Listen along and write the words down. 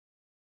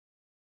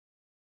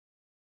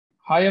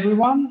Hi,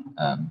 everyone.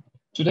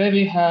 Today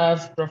we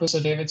have Professor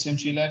David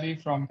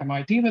Simchi-Levi from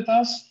MIT with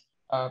us.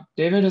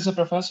 David is a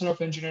professor of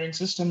engineering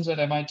systems at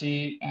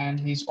MIT, and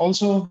he's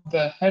also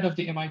the head of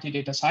the MIT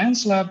Data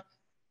Science Lab.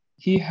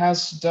 He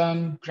has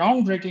done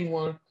groundbreaking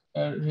work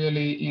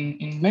really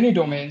in many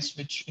domains,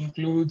 which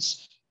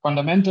includes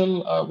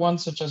fundamental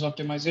ones such as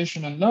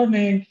optimization and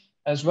learning,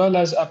 as well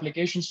as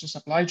applications to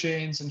supply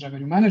chains and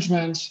revenue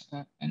management,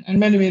 and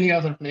many, many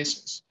other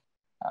places.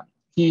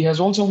 He has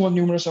also won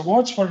numerous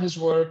awards for his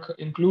work,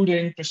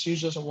 including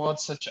prestigious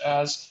awards such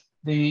as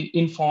the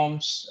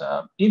Inform's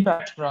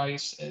Impact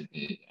Prize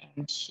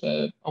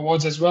and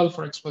awards as well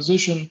for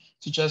exposition,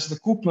 such as the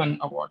Koopman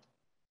Award.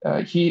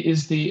 He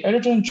is the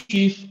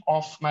editor-in-chief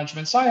of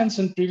Management Science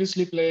and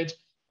previously played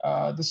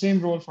the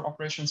same role for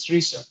operations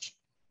research.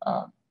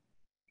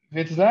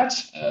 With that,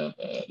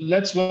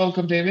 let's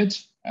welcome David.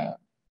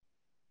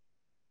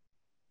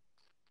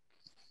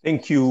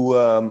 Thank you,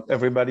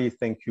 everybody.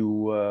 Thank you,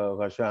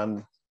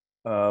 Rajan.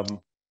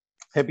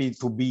 Happy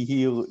to be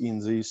here in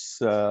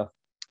this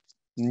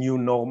new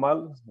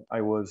normal.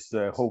 I was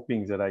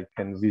hoping that I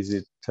can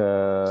visit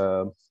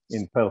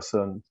in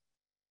person,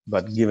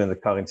 but given the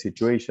current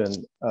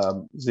situation,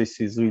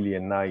 this is really a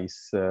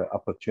nice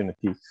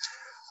opportunity.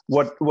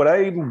 What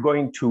I'm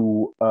going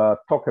to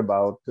talk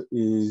about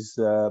is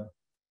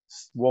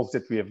work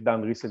that we have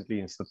done recently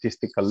in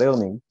statistical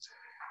learning.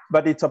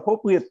 But it's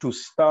appropriate to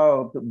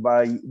start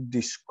by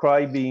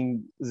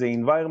describing the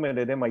environment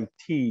at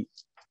MIT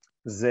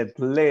that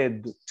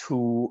led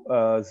to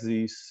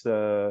this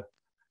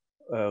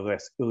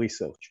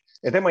research.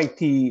 At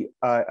MIT,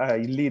 I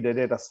lead a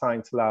data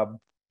science lab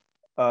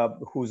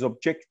whose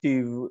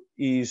objective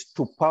is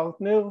to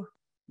partner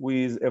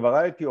with a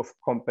variety of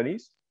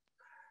companies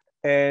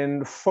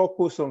and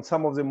focus on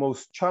some of the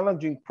most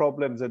challenging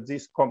problems that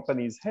these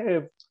companies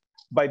have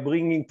by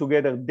bringing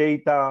together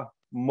data,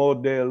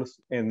 models,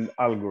 and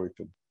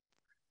algorithms.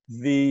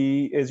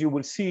 As you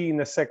will see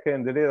in a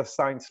second, the data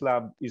science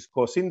lab is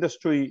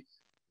cross-industry.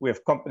 We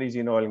have companies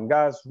in oil and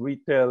gas,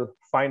 retail,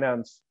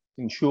 finance,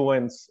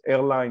 insurance,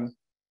 airline,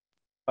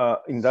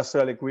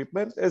 industrial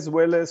equipment, as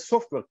well as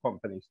software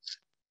companies.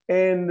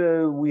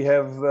 And we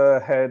have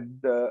had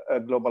a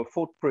global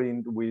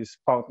footprint with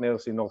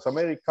partners in North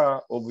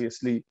America,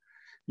 obviously,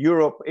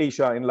 Europe,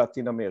 Asia, and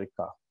Latin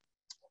America.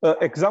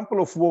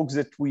 Example of works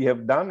that we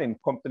have done in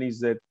companies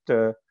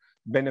that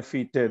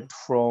benefited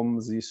from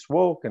this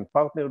work and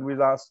partnered with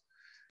us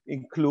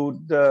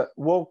include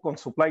work on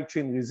supply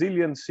chain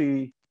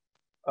resiliency.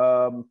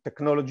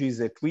 Technologies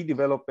that we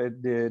developed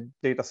at the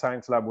data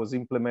science lab was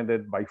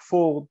implemented by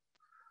Ford,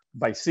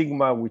 by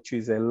Sigma, which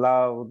is a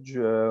large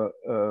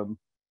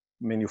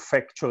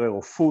manufacturer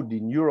of food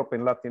in Europe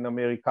and Latin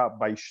America,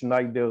 by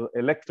Schneider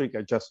Electric.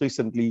 I just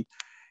recently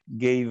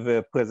gave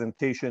a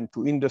presentation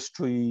to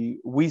industry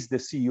with the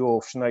CEO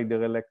of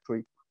Schneider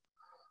Electric.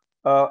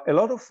 A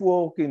lot of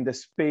work in the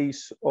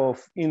space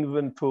of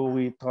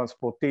inventory,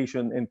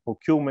 transportation, and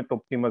procurement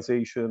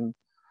optimization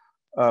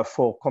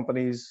for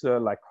companies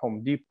like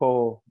Home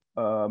Depot,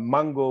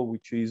 Mango,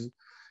 which is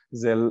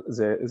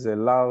the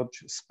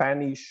large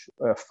Spanish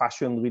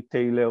fashion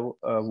retailer,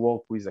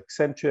 work with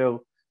Accenture,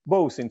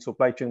 both in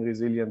supply chain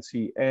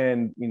resiliency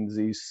and in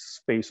this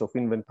space of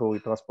inventory,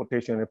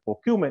 transportation, and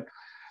procurement.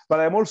 But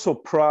I'm also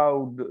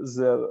proud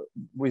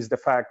with the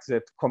fact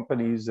that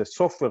companies,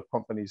 software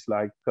companies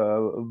like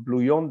Blue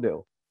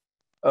Yonder,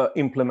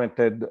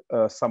 implemented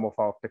some of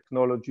our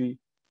technology.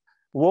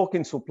 Work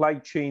in supply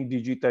chain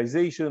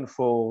digitization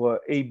for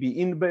AB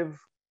InBev.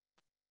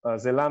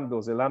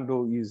 Zalando.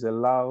 Zalando is a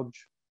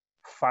large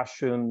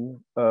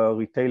fashion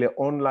retailer,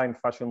 online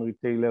fashion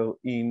retailer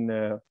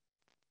in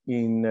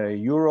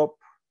Europe.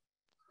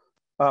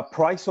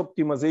 Price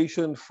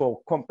optimization for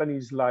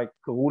companies like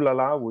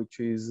Rulala, which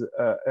is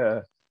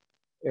a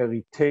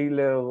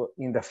retailer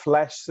in the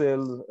flash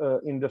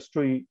sale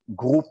industry,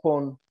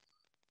 Groupon.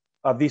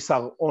 These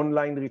are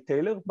online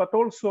retailers, but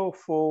also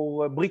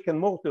for brick and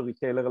mortar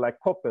retailer like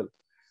Coppel.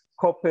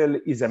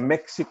 Coppel is a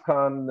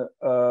Mexican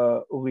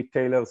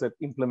retailer that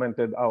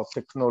implemented our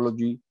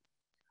technology.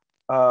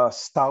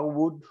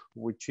 Starwood,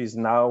 which is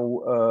now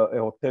a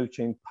hotel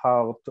chain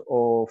part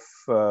of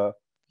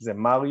the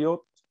Marriott.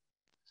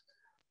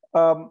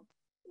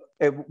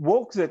 A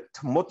work that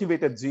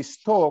motivated this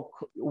talk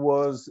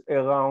was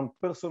around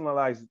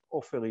personalized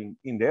offering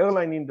in the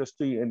airline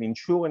industry and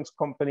insurance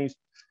companies.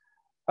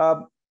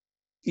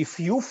 If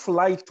you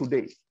fly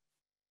today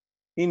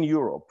in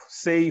Europe,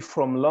 say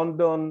from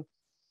London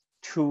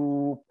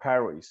to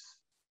Paris,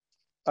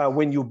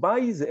 when you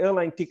buy the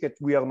airline ticket,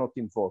 we are not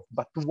involved.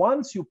 But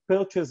once you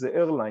purchase the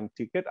airline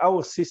ticket,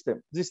 our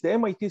system, this is the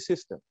MIT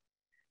system,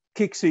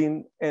 kicks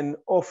in and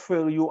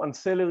offer you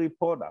ancillary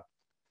products.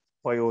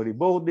 Priority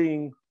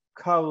boarding,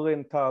 car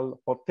rental,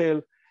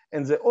 hotel,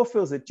 and the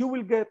offer that you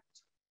will get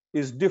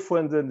is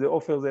different than the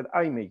offer that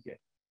I may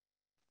get.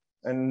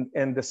 And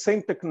the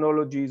same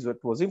technologies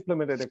that was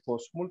implemented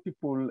across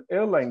multiple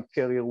airline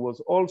carriers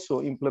was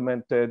also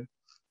implemented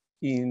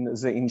in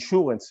the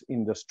insurance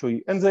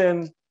industry. And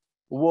then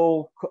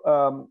work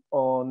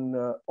on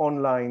on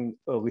online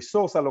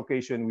resource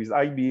allocation with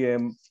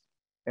IBM,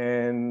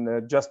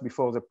 and just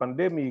before the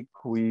pandemic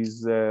with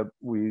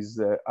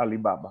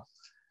Alibaba.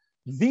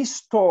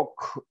 This talk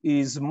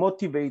is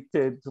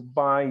motivated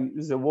by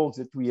the work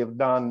that we have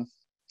done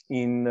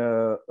in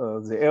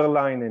the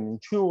airline and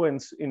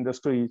insurance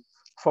industry,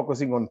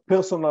 focusing on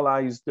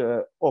personalized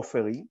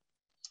offering.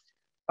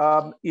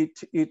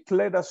 It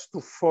led us to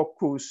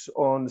focus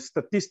on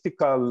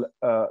statistical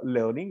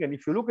learning. And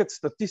if you look at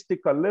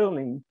statistical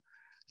learning,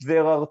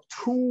 there are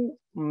two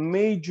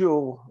major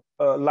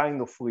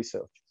lines of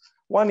research.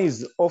 One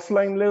is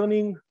offline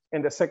learning,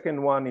 and the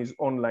second one is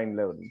online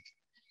learning.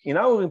 In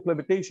our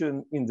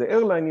implementation in the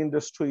airline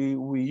industry,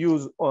 we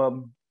use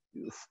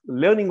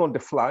learning on the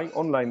fly,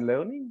 online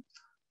learning,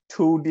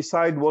 to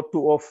decide what to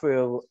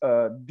offer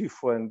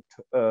different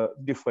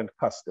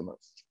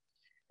customers.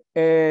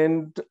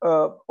 And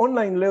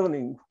online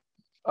learning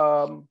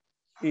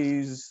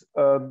is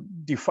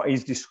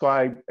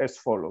described as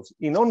follows.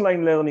 In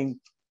online learning,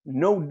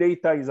 no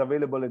data is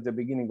available at the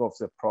beginning of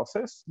the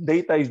process.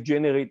 Data is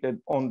generated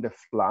on the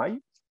fly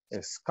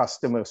as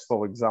customers,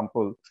 for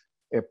example,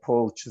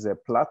 approach the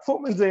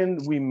platform, and then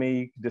we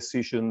make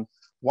decision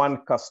one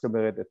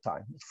customer at a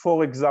time.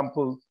 For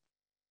example,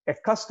 a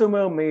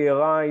customer may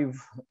arrive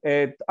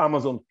at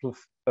Amazon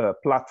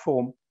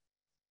platform.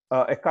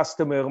 A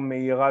customer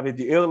may arrive at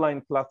the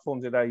airline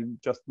platform that I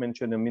just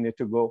mentioned a minute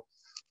ago,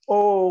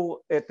 or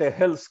at a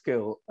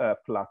healthcare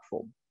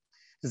platform.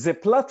 The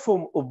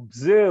platform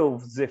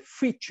observes the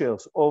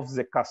features of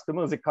the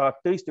customer, the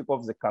characteristic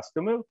of the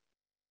customer.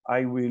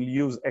 I will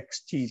use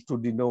XT to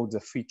denote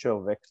the feature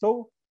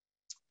vector.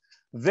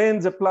 Then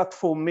the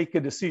platform make a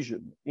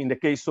decision. In the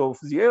case of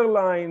the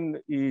airline,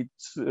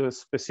 it's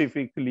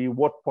specifically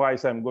what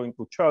price I'm going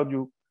to charge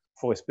you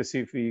for a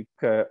specific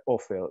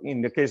offer.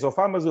 In the case of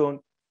Amazon,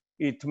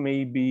 it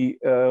may be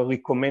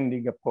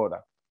recommending a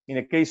product. In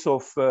the case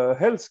of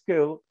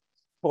healthcare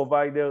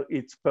provider,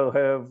 it's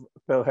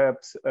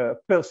perhaps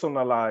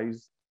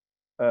personalized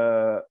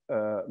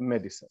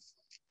medicine.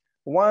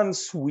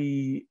 Once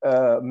we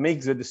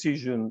make the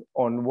decision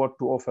on what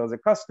to offer the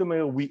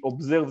customer, we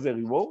observe the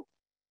reward.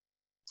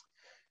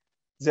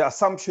 The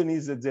assumption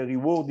is that the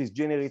reward is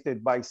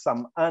generated by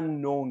some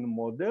unknown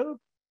model,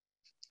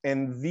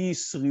 and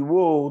this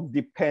reward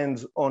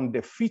depends on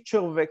the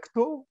feature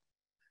vector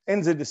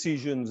and the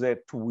decisions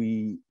that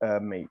we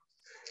made.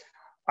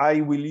 I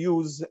will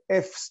use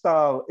F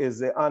star as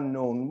the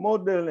unknown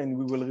model, and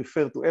we will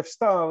refer to F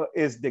star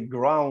as the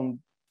ground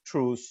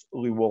truth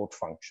reward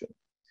function.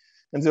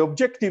 And the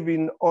objective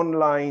in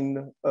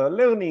online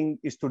learning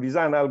is to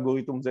design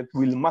algorithms that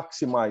will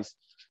maximize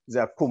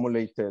the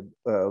accumulated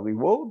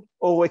reward,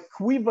 or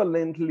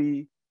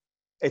equivalently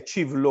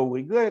achieve low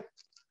regret.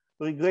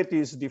 Regret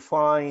is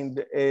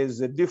defined as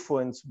the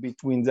difference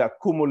between the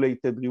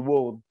accumulated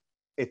reward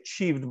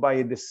achieved by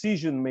a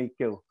decision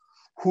maker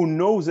who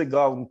knows the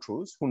ground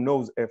truth, who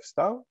knows F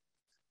star,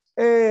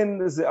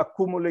 and the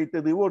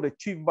accumulated reward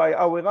achieved by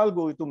our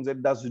algorithm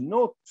that does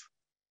not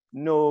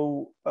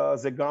know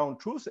the ground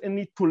truth and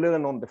need to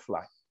learn on the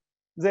fly.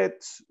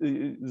 That's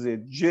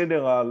the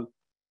general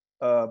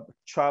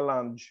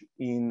challenge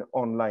in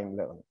online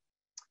learning.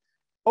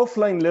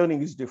 Offline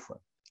learning is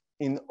different.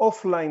 In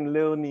offline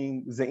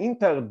learning, the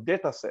entire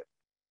data set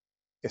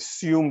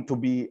assumed to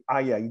be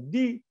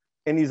IID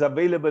and is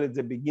available at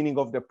the beginning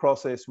of the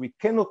process. We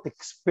cannot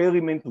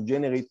experiment to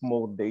generate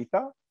more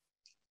data.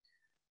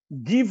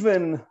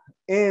 Given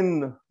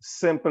n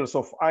samples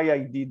of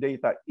IID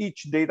data,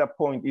 each data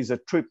point is a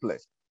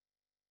triplet.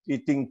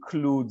 It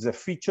includes a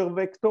feature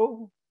vector,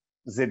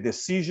 the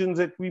decisions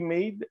that we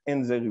made,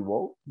 and the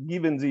reward.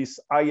 Given this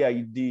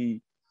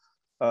IID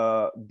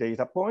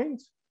data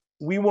points,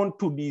 we want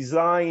to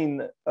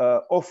design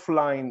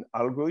offline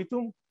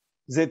algorithm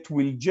that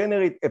will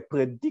generate a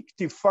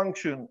predictive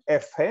function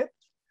f hat,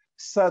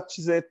 such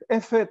that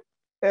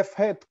f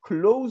hat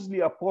closely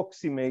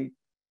approximate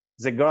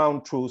the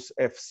ground truth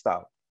f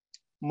star.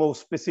 More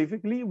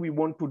specifically, we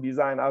want to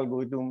design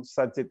algorithms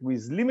such that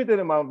with limited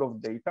amount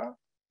of data,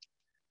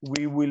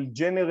 we will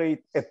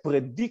generate a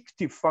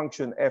predictive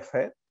function f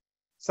hat,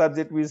 such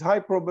that with high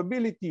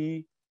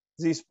probability,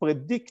 this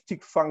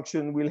predictive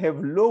function will have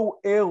low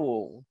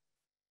error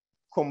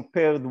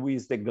compared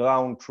with the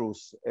ground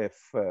truth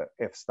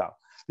f star.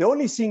 The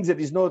only thing that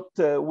is not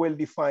well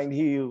defined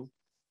here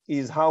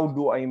is how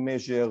do I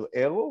measure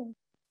error?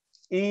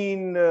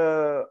 In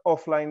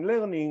offline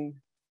learning,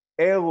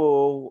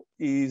 error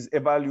is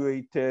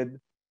evaluated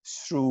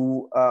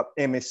through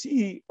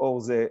MSE,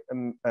 or the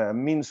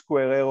mean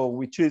square error,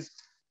 which is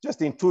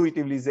just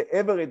intuitively the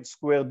average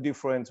square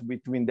difference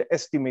between the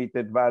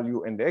estimated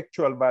value and the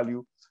actual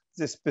value.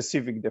 The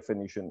specific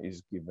definition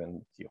is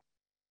given here.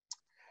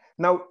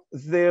 Now,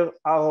 there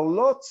are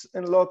lots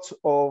and lots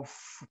of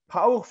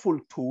powerful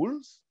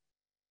tools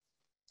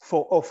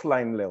for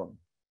offline learning,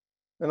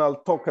 and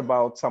I'll talk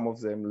about some of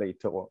them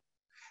later on.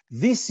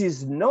 This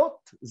is not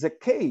the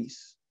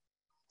case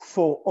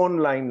for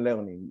online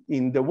learning.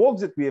 In the work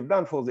that we have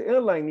done for the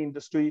airline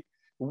industry,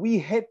 we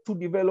had to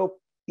develop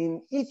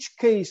in each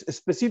case, a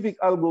specific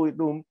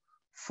algorithm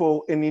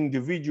for an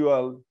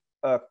individual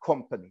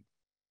company.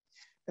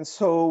 And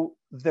so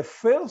the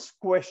first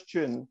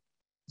question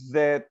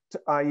that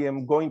I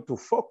am going to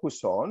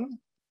focus on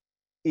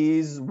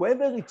is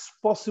whether it's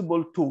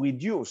possible to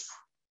reduce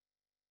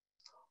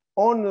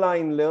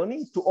online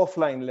learning to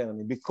offline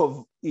learning,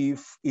 because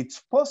if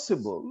it's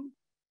possible,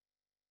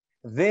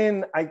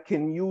 then I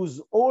can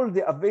use all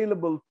the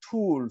available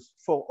tools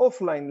for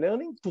offline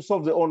learning to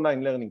solve the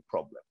online learning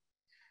problem.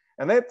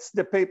 And that's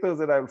the paper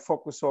that I'll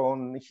focus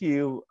on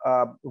here.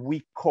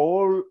 We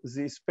call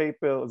this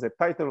paper, the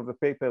title of the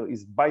paper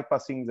is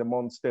Bypassing the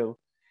Monster.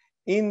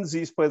 In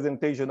this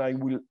presentation, I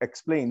will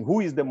explain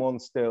who is the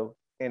monster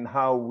and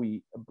how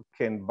we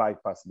can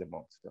bypass the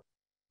monster.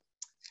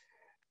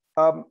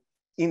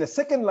 In a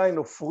second line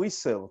of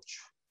research,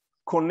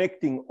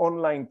 connecting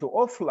online to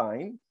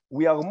offline,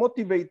 we are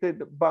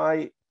motivated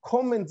by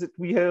comments that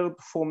we heard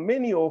from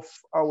many of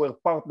our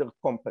partner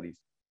companies.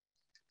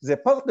 The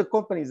partner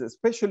companies,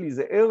 especially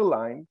the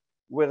airline,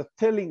 were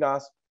telling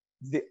us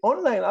the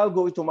online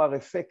algorithms are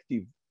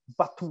effective,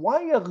 but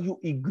why are you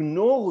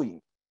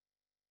ignoring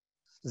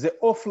the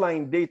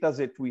offline data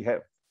that we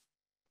have?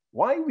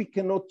 Why we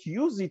cannot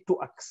use it to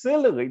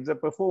accelerate the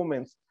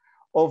performance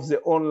of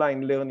the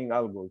online learning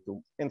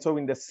algorithm? And so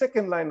in the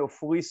second line of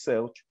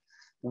research,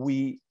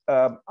 we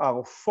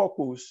are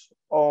focused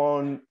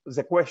on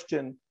the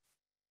question,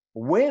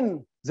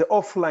 when the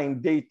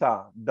offline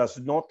data does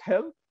not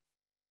help,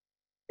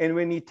 and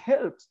when it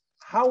helps,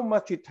 how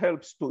much it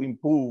helps to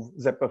improve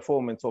the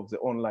performance of the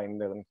online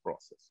learning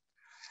process.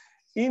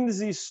 In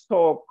this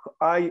talk,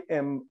 I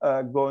am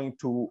going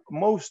to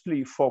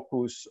mostly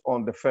focus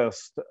on the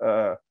first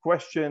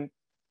question.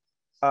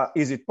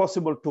 Is it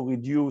possible to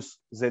reduce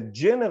the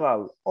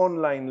general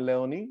online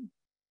learning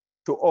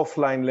to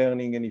offline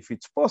learning? And if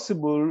it's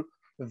possible,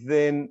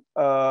 then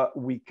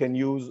we can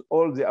use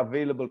all the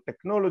available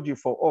technology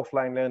for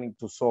offline learning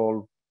to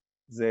solve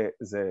the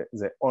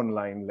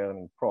online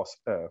learning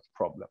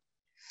problem.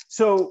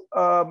 So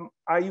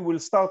I will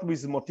start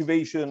with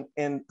motivation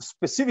and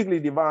specifically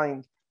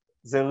define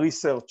the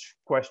research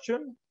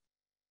question,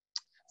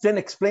 then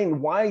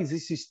explain why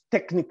this is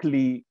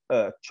technically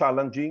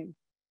challenging,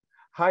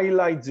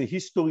 highlight the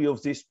history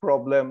of this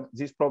problem.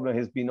 This problem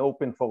has been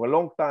open for a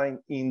long time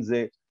in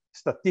the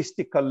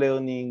statistical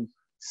learning,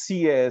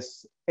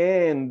 CS,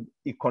 and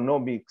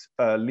economics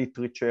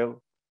literature,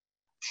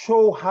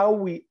 show how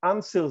we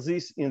answer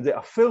this in the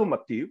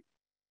affirmative,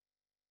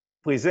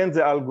 present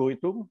the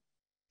algorithm,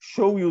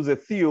 show you the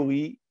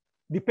theory.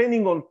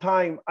 Depending on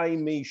time, I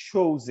may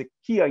show the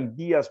key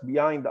ideas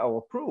behind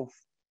our proof,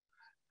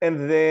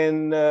 and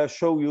then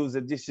show you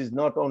that this is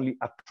not only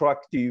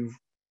attractive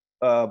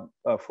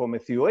from a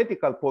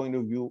theoretical point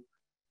of view,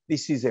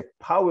 this is a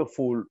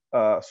powerful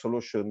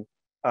solution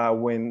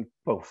when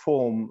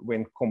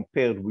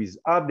compared with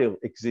other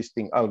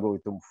existing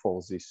algorithms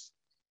for this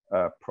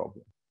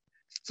problem.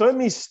 So let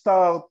me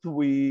start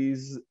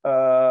with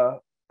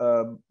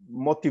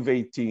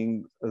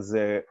motivating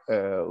the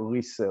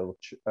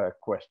research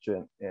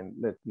question, and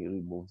let me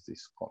remove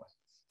this comment.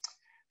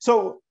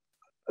 So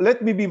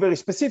let me be very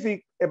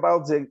specific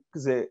about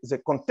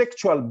the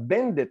contextual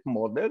banded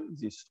model,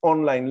 this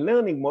online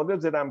learning model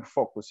that I'm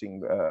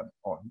focusing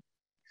on.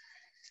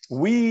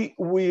 We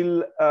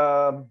will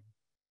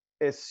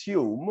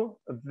assume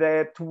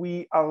that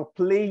we are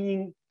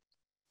playing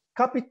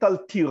capital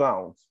T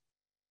rounds.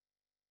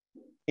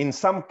 In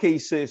some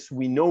cases,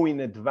 we know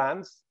in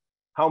advance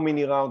how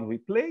many rounds we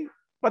play,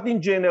 but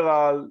in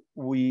general,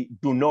 we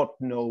do not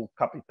know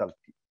capital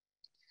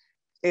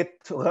T. At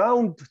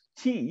round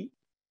T,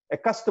 a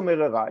customer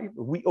arrives,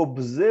 we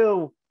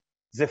observe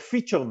the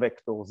feature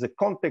vector, the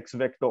context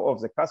vector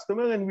of the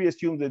customer, and we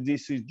assume that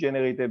this is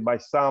generated by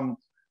some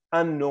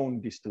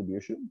unknown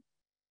distribution.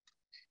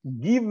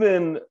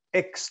 Given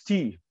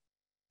xt,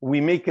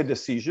 we make a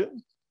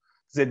decision.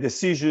 The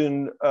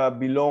decision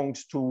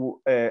belongs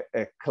to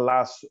a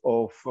class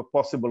of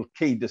possible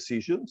k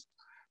decisions.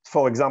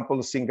 For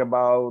example, think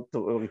about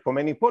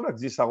recommending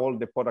products. These are all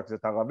the products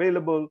that are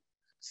available.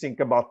 Think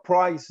about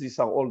price. These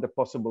are all the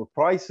possible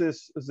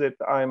prices that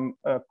I'm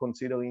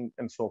considering,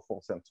 and so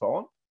forth and so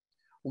on.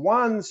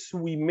 Once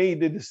we made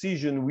the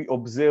decision, we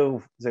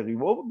observe the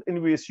reward,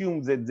 and we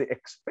assume that the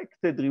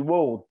expected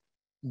reward,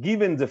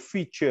 given the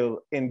feature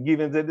and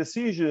given the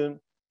decision,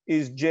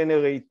 is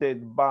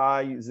generated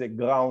by the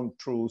ground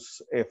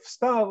truth f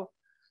star.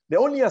 The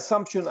only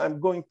assumption I'm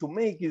going to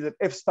make is that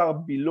f star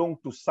belongs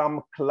to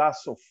some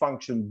class of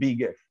function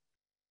big F.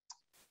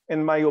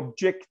 And my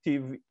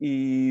objective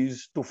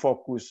is to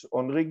focus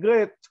on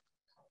regret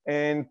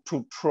and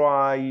to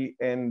try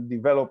and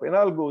develop an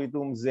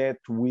algorithm that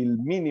will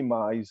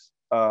minimize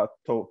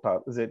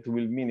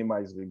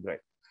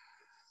regret.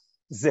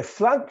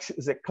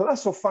 The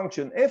class of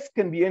function f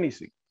can be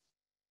anything.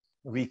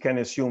 We can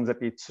assume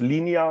that it's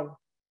linear,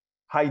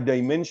 high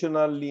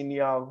dimensional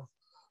linear,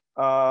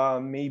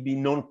 maybe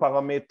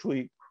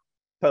non-parametric,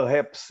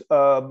 perhaps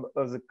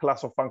the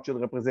class of function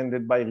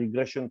represented by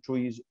regression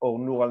trees or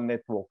neural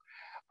network.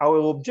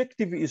 our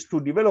objective is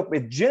to develop a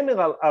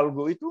general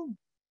algorithm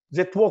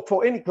that works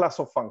for any class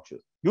of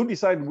functions. You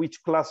decide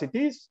which class it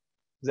is,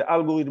 the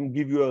algorithm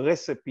gives you a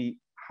recipe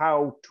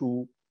how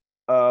to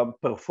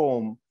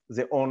perform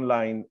the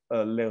online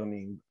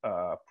learning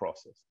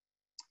process.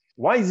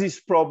 Why this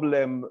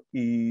problem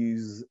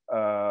is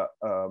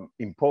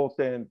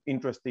important,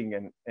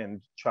 interesting,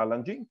 and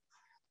challenging?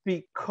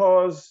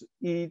 Because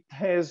it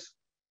has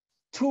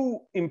two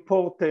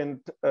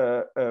important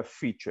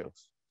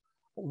features.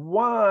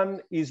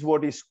 One is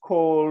what is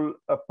called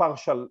a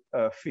partial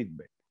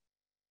feedback.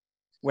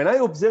 When I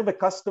observe a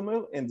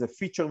customer and the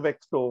feature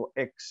vector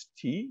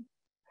xt,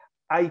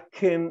 I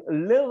can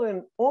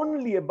learn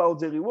only about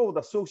the reward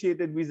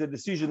associated with the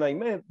decision I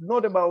made,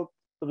 not about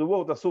the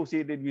reward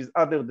associated with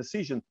other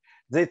decisions.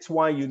 That's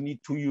why you need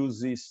to use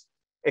this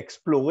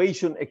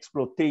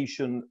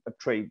exploration-exploitation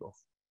trade-off.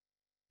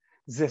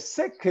 The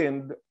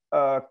second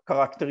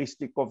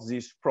characteristic of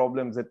this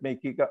problem that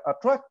make it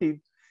attractive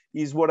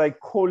is what I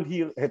call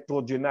here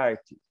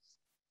heterogeneity.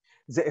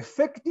 The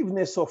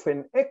effectiveness of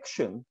an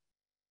action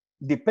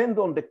depends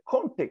on the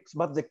context,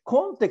 but the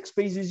context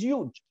space is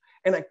huge.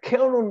 And I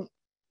cannot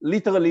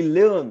literally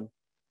learn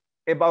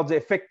about the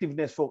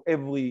effectiveness for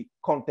every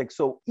context.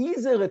 So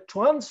is there a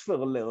transfer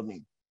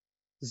learning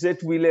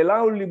that will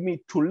allow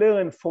me to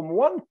learn from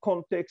one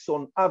context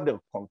on other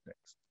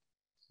contexts?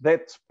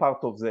 That's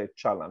part of the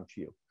challenge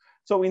here.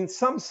 So in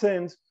some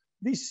sense,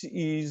 this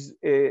is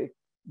a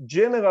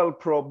general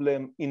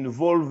problem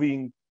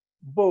involving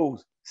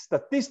both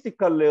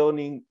statistical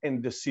learning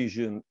and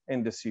decision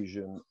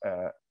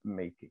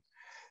making.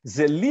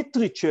 The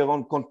literature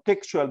on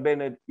contextual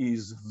Bennett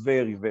is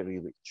very, very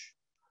rich.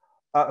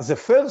 The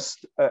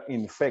first,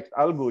 in fact,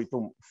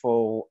 algorithm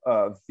for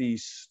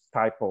this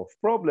type of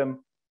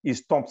problem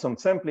is Thompson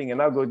sampling,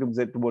 an algorithm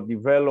that was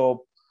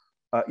developed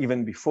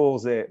even before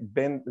the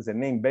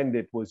name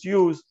Bennett was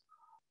used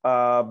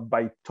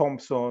by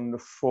Thompson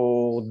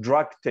for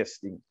drug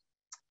testing.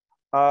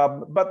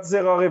 But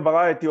there are a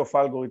variety of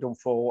algorithms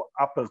for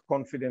upper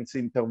confidence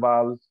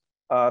interval.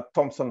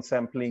 Thompson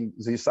sampling,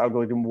 this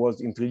algorithm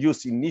was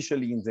introduced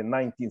initially in the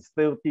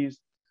 1930s.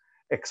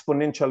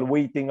 Exponential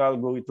weighting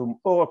algorithm,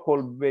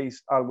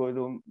 Oracle-based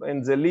algorithm,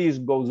 and the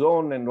list goes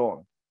on and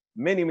on.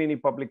 Many, many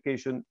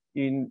publications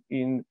in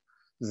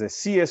the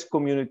CS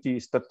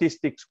community,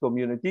 statistics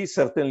community,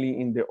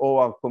 certainly in the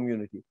OR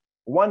community.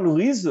 One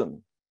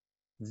reason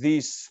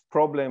this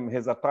problem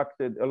has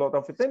attracted a lot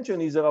of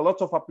attention is there are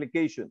lots of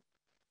applications,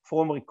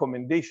 from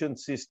recommendation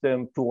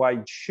system to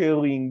ride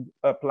sharing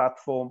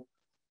platform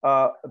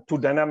to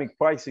dynamic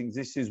pricing.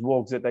 This is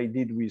work that I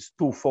did with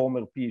two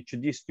former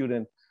PhD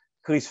students,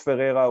 Chris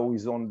Ferreira, who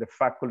is on the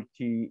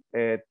faculty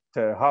at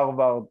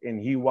Harvard,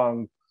 and He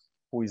Wang,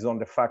 who is on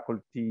the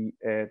faculty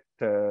at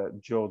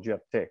Georgia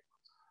Tech.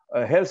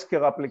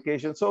 Healthcare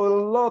application, so a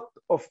lot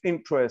of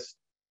interest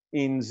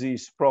in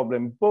this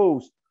problem,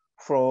 both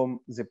from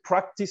the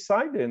practice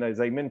side, and as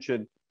I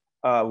mentioned,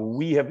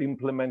 we have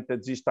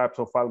implemented these types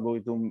of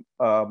algorithm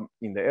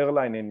in the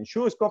airline and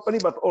insurance company,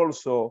 but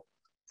also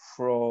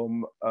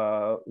from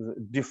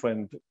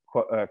different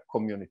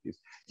communities.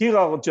 Here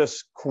are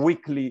just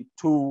quickly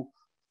two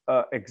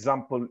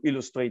examples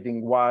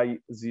illustrating why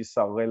these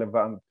are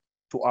relevant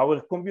to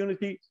our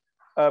community.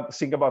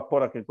 Think about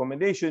product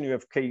recommendation. You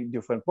have K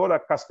different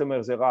product.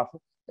 Customers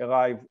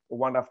arrive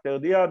one after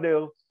the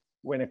other.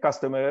 When a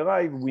customer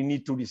arrives, we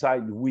need to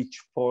decide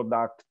which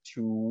product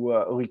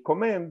to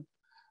recommend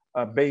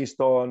based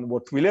on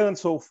what we learned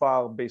so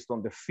far, based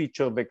on the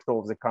feature vector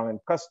of the current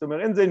customer,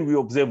 and then we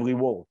observe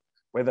reward,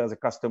 whether the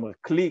customer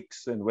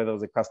clicks and whether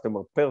the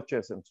customer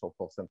purchases and so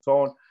forth and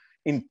so on.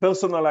 In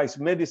personalized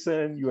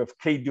medicine, you have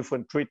K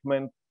different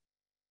treatment.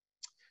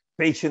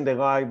 Patient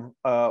arrive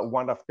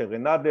one after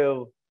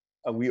another.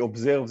 We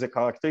observe the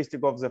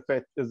characteristic of the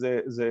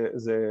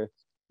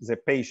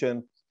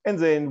patient, and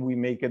then we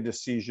make a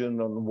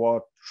decision on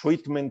what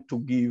treatment to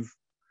give.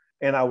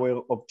 And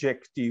our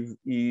objective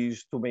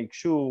is to make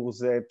sure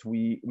that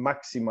we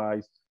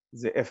maximize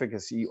the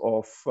efficacy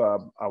of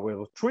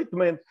our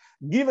treatment,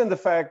 given the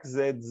fact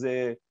that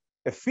the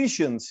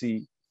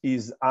efficiency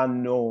is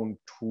unknown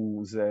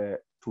to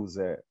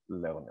the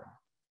learner.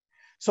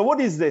 So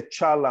what is the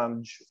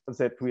challenge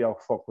that we are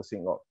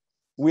focusing on?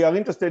 We are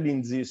interested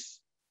in this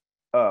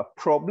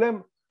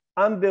problem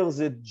under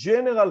the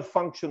general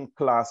function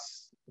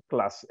class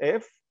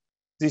F.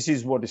 This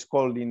is what is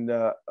called in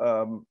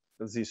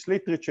this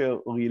literature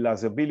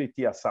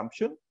realizability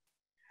assumption.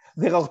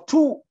 There are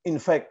two, in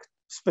fact,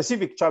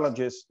 specific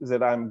challenges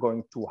that I'm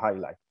going to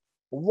highlight.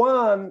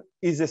 One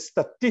is a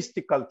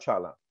statistical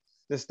challenge.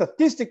 The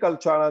statistical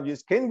challenge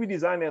is, can we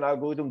design an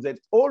algorithm that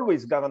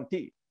always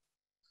guarantees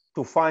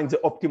to find the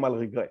optimal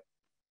regret,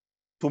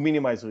 to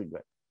minimize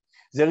regret?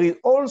 There is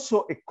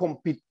also a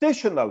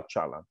computational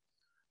challenge.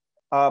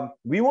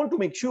 We want to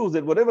make sure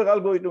that whatever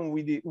algorithm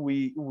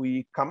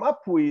we come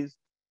up with,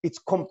 it's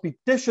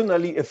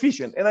computationally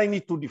efficient. And I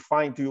need to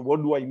define to you,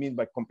 what do I mean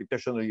by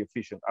computationally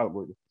efficient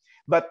algorithm?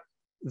 But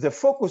the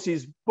focus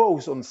is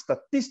both on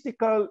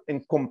statistical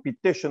and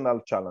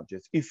computational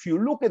challenges. If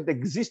you look at the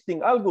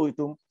existing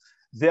algorithm,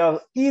 they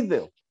are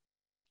either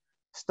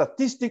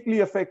statistically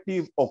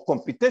effective or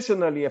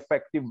computationally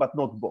effective, but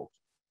not both.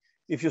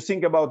 If you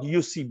think about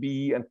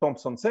UCB and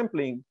Thompson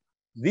sampling,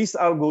 these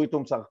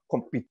algorithms are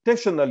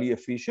computationally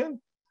efficient,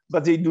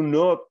 but they do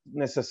not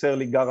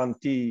necessarily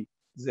guarantee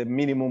the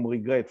minimum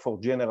regret for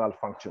general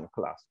function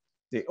class.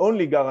 They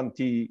only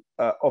guarantee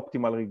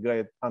optimal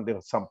regret under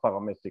some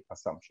parametric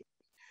assumption.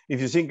 If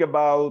you think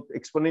about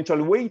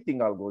exponential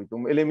weighting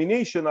algorithm,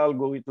 elimination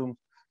algorithms,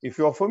 if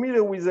you're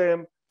familiar with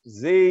them,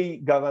 they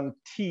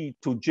guarantee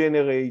to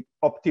generate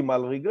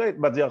optimal regret,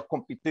 but they are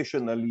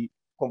computationally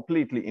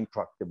completely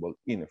intractable,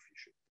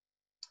 inefficient.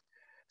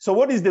 So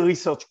what is the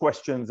research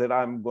question that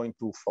I'm going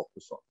to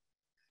focus on?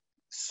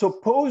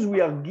 Suppose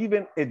we are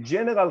given a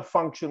general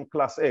function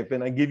class F,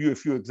 and I give you a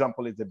few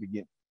examples at the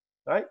beginning,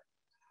 right?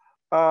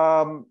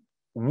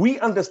 We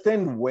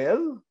understand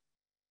well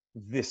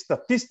the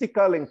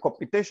statistical and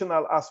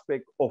computational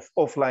aspect of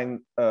offline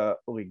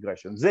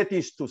regression. That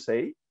is to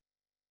say,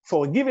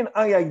 for a given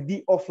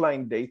IID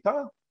offline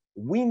data,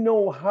 we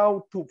know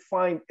how to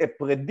find a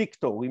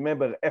predictor,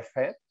 remember F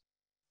hat,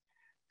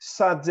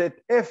 such that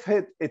F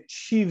hat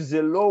achieves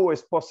the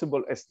lowest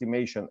possible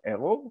estimation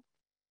error,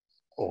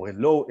 or a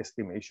low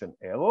estimation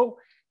error,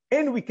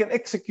 and we can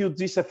execute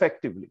this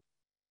effectively,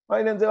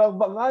 right? And there are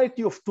a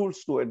variety of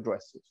tools to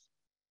address this,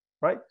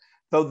 right?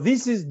 So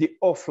this is the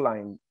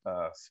offline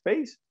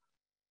space.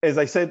 As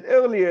I said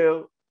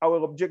earlier,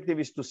 our objective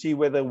is to see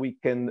whether we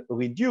can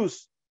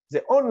reduce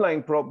the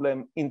online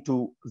problem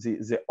into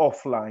the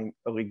offline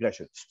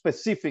regression.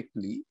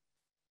 Specifically,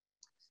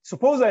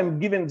 suppose I'm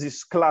given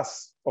this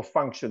class of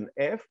function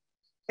F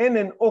and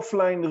an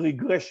offline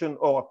regression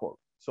oracle.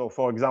 So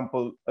for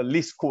example, a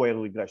least square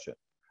regression,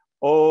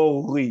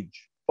 or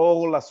ridge,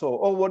 or lasso,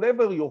 or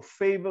whatever your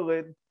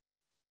favorite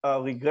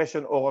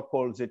regression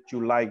oracle that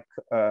you like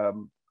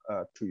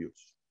to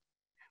use.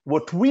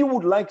 What we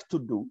would like to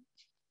do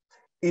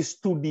is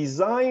to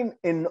design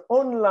an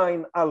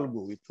online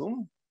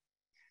algorithm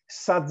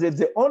such that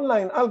the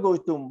online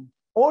algorithm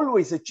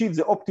always achieves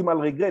the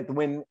optimal regret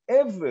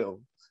whenever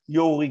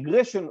your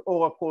regression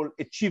oracle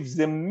achieves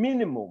the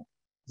minimum,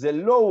 the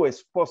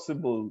lowest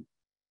possible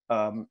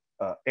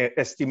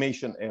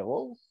estimation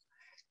error.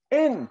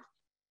 And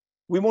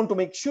we want to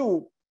make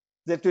sure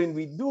that when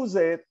we do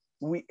that,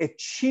 we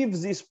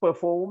achieve this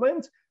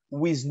performance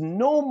with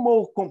no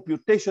more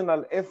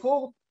computational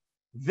effort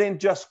than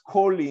just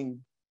calling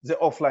the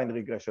offline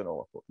regression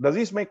oracle. Does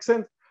this make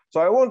sense? So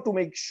I want to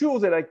make sure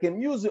that I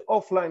can use the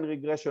offline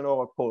regression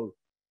oracle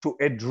to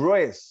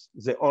address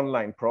the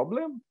online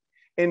problem.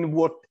 And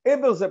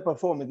whatever the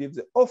performance, if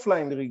the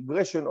offline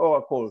regression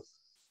oracle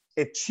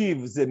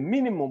achieves the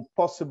minimum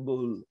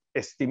possible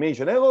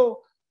estimation error,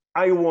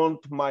 I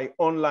want my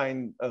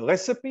online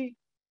recipe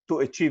to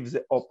achieve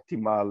the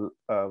optimal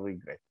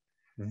regret.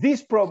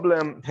 This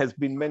problem has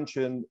been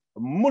mentioned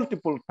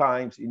multiple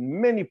times in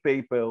many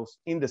papers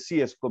in the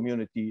CS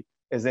community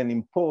as an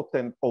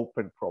important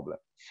open problem.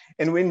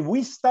 And when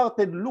we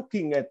started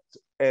looking at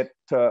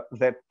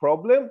that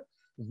problem,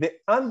 the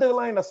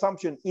underlying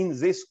assumption in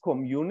this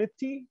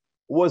community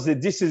was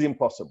that this is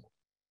impossible.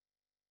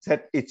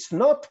 That it's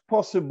not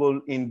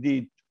possible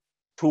indeed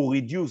to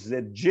reduce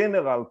the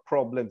general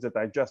problems that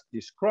I just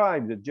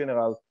described, the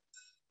general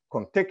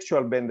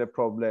contextual Bender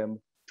problem,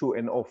 to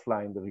an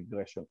offline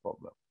regression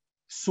problem.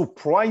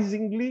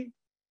 Surprisingly,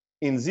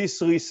 in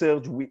this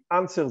research, we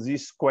answer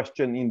this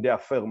question in the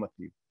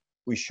affirmative.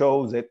 We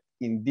show that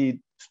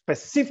indeed,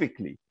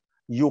 specifically,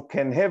 you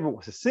can have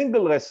a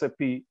single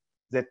recipe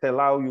that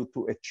allow you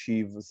to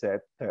achieve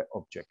that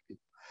objective.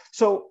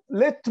 So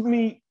let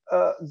me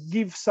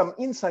give some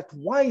insight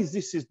why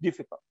this is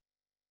difficult.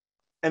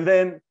 And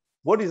then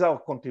what is our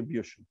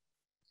contribution?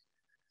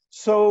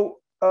 So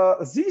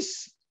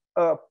this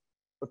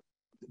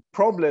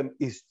problem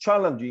is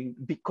challenging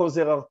because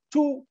there are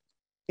two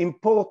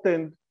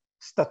important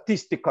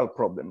statistical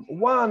problems.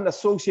 One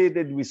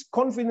associated with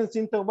confidence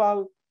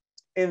interval,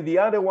 and the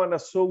other one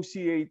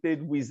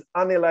associated with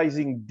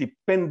analyzing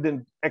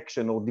dependent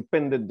action or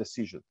dependent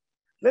decision.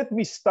 Let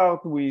me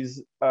start with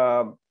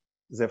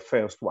the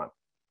first one.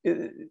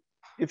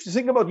 If you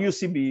think about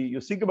UCB,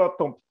 you think about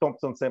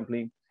Thompson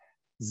sampling,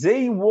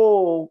 they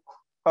work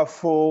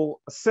for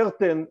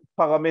certain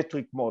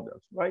parametric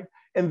models, right?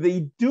 And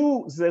they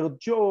do their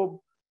job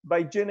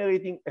by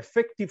generating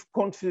effective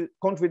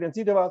confidence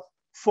intervals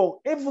for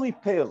every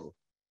pair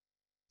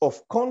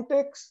of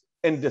context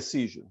and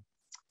decision.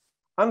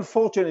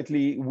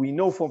 Unfortunately, we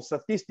know from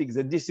statistics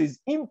that this is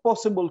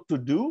impossible to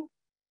do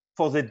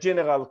for the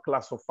general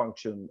class of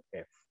function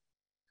F.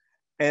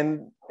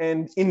 And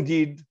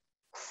indeed,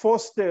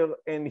 Foster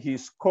and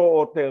his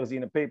co-authors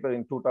in a paper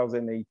in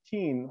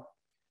 2018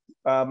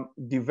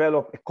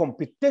 developed a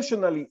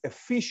computationally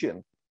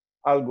efficient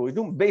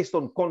algorithm based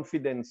on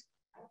confidence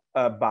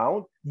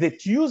bound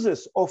that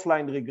uses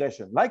offline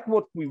regression, like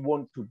what we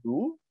want to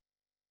do,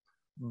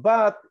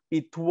 but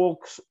it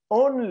works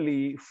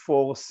only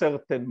for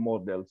certain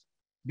models.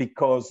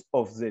 because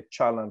of the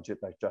challenge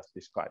that I just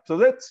described. So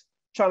that's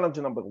challenge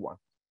number one.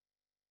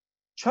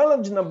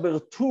 Challenge number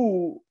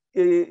two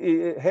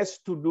has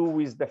to do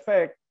with the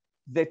fact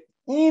that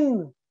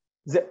in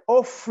the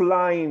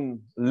offline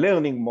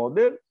learning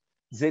model,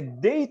 the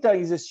data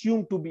is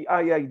assumed to be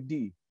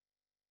IID,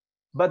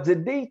 but the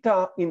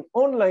data in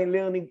online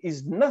learning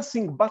is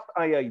nothing but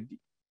IID,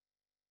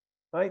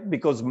 right?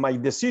 Because my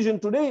decision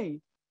today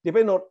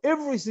depends on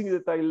everything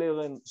that I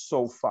learned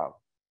so far.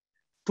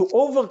 To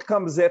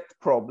overcome that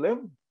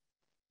problem,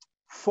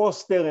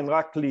 Foster and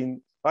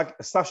Racklin,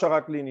 Sasha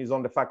Racklin is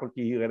on the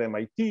faculty here at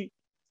MIT.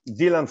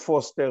 Dylan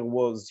Foster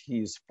was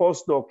his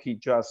postdoc. He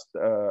just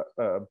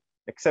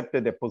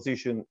accepted a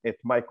position at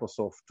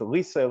Microsoft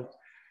Research.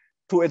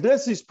 To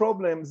address this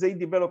problem, they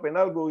developed an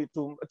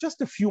algorithm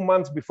just a few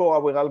months before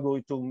our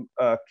algorithm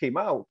came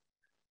out,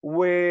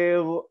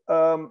 where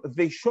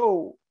they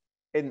show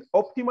an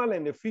optimal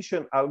and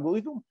efficient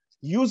algorithm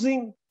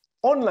using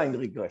online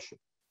regression,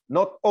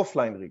 not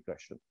offline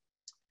regression.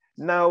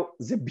 Now,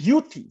 the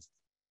beauty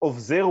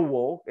of their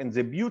work and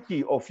the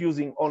beauty of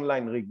using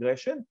online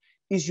regression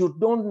is you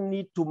don't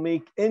need to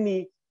make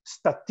any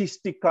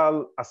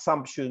statistical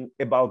assumption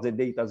about the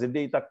data. The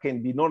data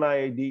can be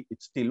non-IID,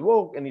 it still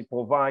works, and it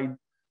provides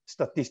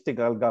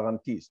statistical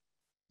guarantees.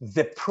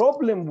 The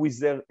problem with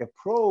their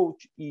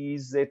approach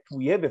is that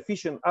we have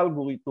efficient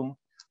algorithm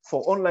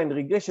for online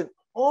regression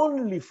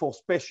only for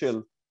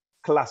special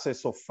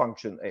classes of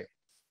function F,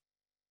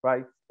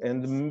 right?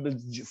 And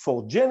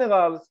for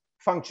general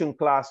function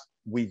class,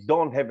 we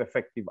don't have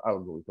effective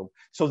algorithm.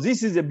 So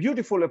this is a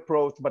beautiful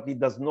approach, but it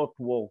does not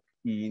work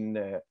in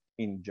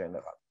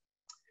general.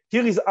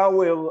 Here is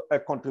our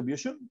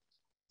contribution.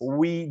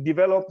 We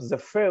developed the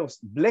first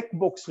black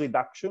box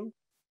reduction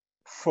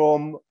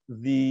from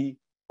the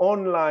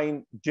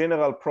online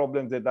general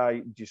problem that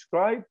I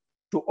described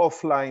to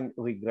offline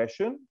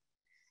regression.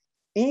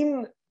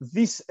 In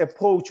this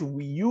approach,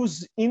 we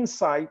use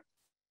insight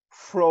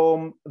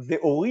from the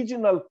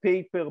original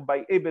paper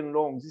by Eben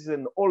Long. This is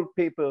an old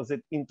paper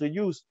that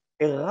introduced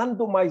a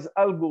randomized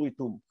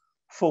algorithm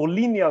for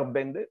linear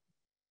bandit.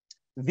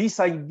 This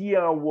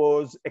idea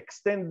was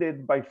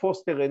extended by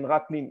Foster and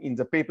Racklin in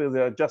the paper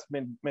that I just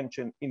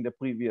mentioned in the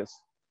previous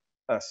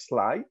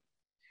slide,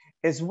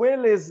 as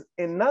well as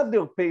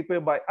another paper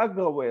by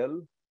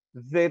Agrawal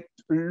that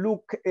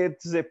look at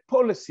the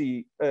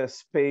policy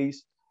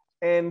space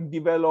and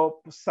develop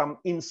some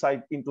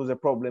insight into the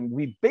problem.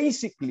 We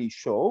basically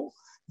show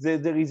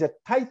that there is a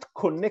tight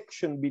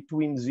connection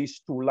between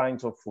these two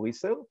lines of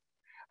research.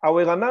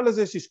 Our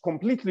analysis is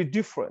completely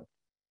different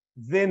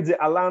than the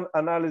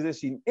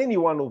analysis in any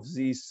one of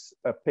these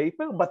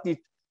papers, but it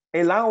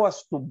allows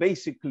us to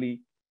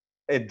basically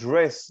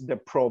address the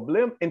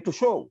problem and to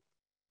show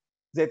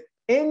that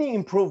any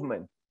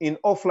improvement in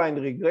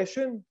offline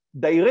regression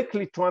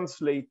directly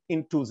translate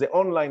into the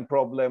online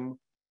problem,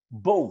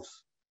 both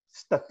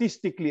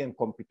statistically and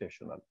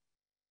computationally.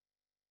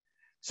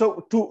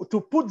 So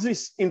to put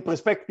this in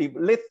perspective,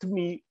 let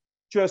me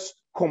just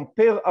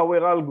compare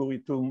our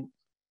algorithm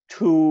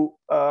to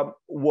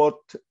what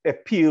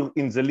appeared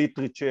in the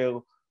literature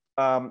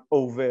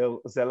over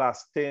the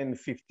last 10,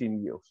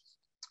 15 years.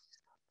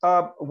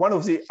 One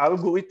of the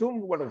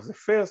algorithms, one of the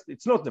first,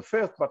 it's not the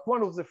first, but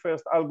one of the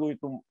first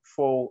algorithm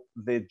for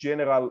the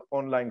general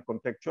online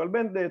contextual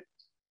bandit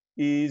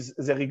is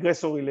the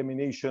regressor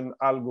elimination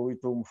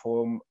algorithm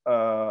from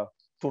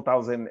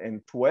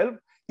 2012.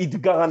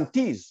 It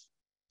guarantees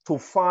to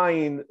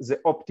find the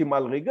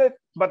optimal regret,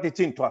 but it's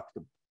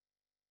intractable.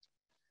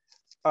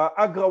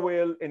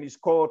 Agrawal and his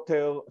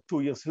co-author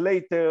 2 years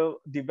later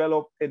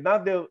developed a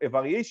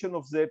variation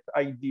of that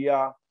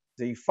idea.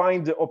 They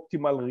find the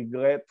optimal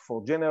regret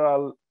for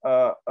general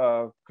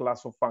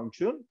class of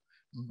function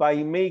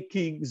by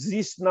making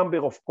this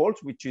number of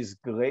calls, which is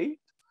great,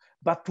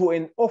 but to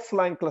an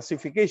offline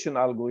classification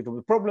algorithm.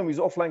 The problem with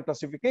offline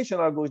classification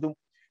algorithm,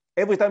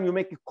 every time you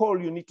make a call,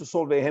 you need to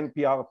solve a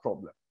NPR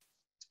problem.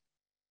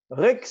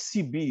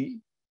 RegCB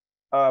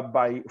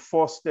by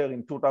Foster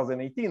in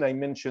 2018, I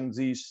mentioned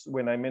this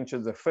when I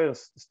mentioned the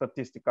first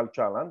statistical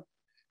challenge.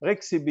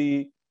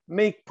 RegCB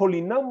make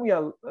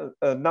polynomial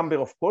number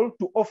of calls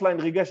to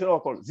offline regression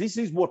or calls. This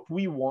is what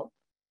we want,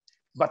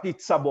 but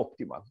it's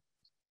suboptimal.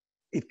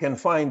 It can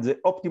find the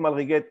optimal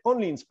regret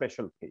only in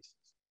special cases.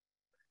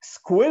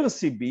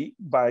 SquareCB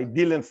by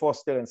Dylan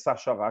Foster and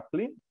Sasha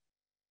Racklin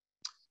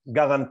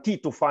guarantee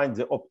to find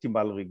the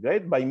optimal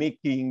regret by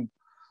making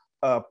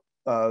a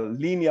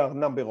linear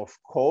number of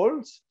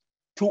calls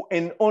to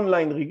an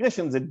online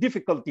regression. The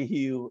difficulty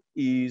here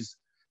is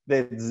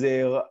that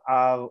there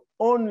are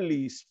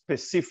only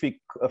specific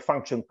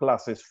function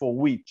classes for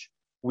which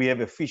we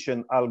have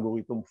efficient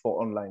algorithm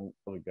for online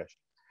regression.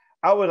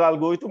 Our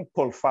algorithm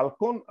called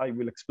Falcon, I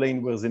will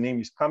explain where the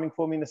name is coming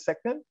from in a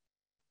second,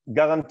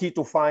 guarantee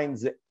to find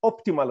the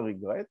optimal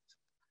regret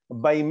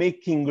by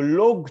making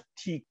log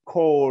T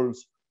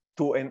calls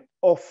to an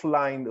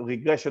offline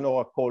regression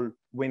or a call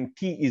when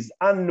T is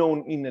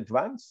unknown in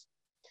advance.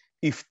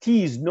 If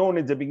T is known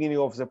at the beginning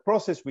of the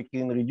process, we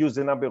can reduce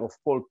the number of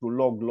calls to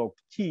log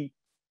T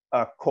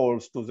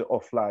calls to the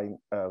offline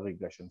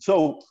regression.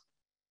 So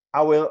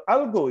our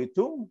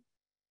algorithm,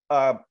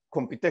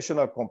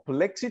 computational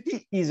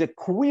complexity, is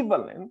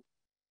equivalent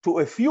to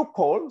a few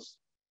calls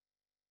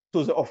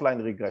to the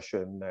offline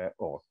regression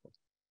oracle.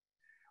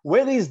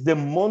 Where is the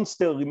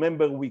monster?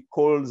 Remember, we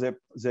call the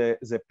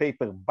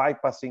paper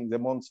bypassing the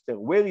monster.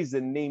 Where is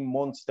the name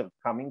monster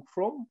coming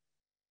from?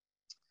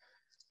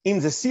 In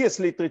the CS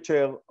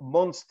literature,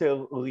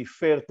 monster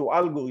refer to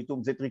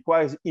algorithms that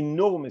requires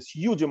enormous,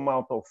 huge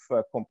amount of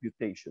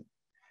computation.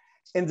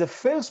 And the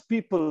first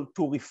people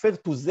to refer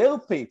to their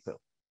paper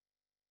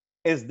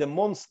as the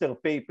monster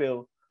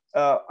paper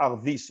are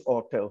these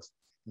authors.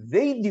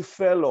 They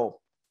develop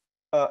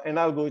an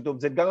algorithm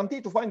that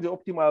guarantees to find the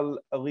optimal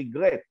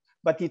regret,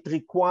 but it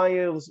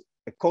requires,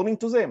 according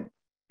to them,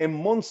 a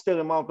monster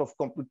amount of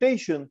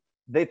computation.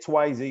 That's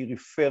why they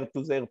refer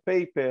to their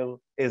paper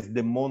as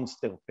the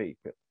monster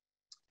paper.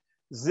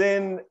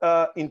 Then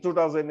in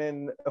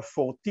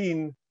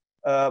 2014,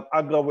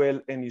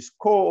 Agrawal and his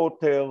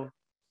co-author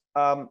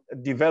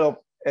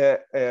developed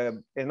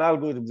an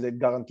algorithm that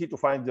guaranteed to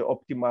find the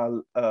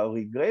optimal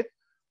regret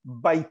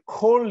by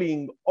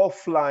calling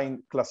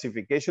offline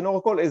classification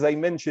oracle. As I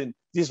mentioned,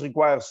 this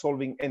requires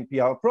solving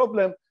NPR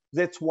problem.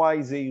 That's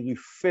why they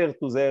refer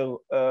to their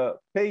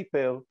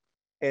paper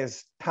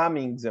as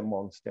tamming the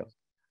monster.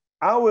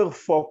 Our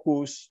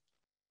focus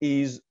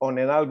is on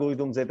an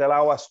algorithm that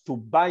allows us to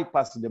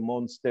bypass the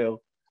monster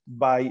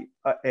by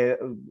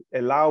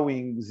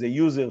allowing the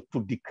user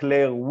to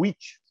declare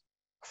which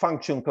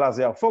function class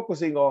they are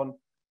focusing on.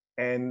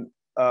 And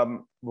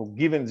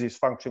given this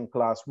function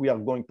class, we are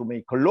going to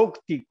make log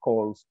T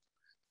calls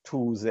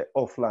to the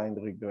offline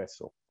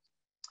regressor.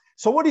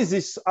 So what is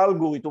this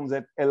algorithm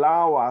that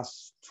allow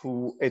us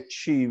to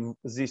achieve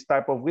this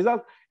type of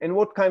result, and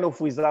what kind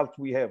of result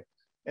we have?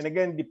 And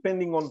again,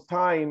 depending on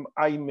time,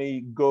 I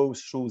may go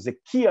through the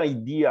key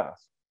ideas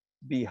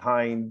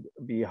behind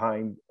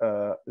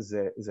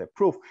the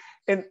proof.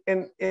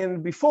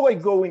 And before I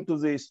go into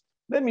this,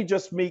 let me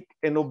just make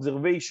an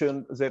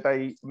observation that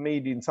I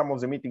made in some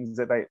of the meetings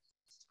that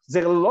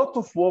there are a lot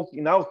of work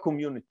in our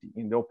community,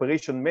 in the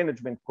operation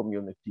management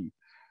community,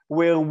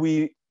 where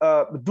we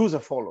do the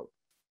following.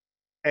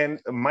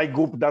 And my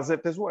group does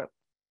it as well.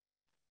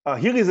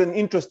 Here is an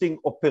interesting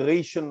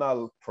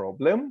operational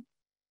problem.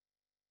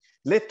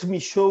 Let me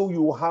show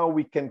you how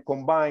we can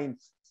combine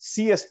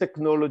CS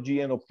technology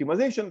and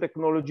optimization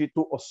technology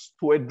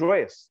to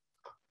address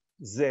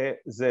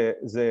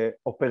the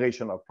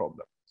operational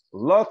problem.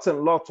 Lots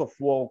and lots of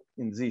work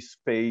in this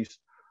space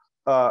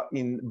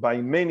by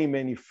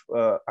many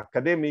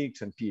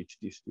academics and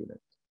PhD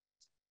students.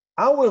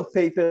 Our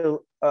paper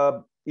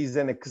is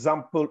an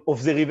example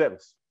of the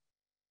reverse.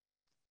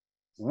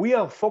 We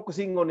are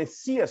focusing on a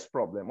CS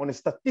problem, on a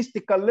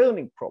statistical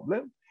learning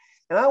problem,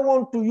 and I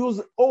want to use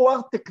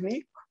OR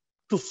technique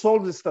to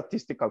solve the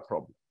statistical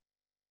problem.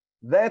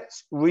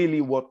 That's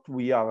really what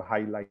we are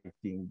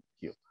highlighting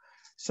here.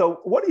 So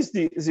what is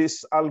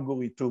this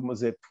algorithm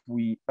that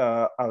we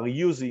are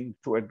using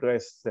to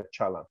address the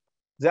challenge?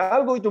 The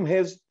algorithm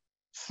has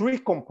three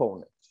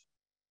components.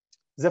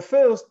 The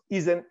first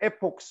is an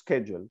epoch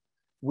schedule.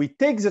 We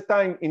take the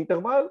time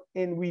interval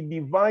and we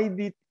divide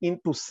it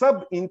into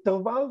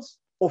sub-intervals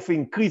of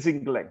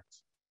increasing length.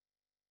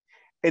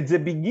 At the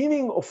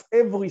beginning of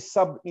every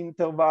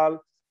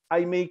sub-interval,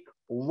 I make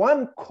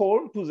one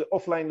call to the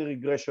offline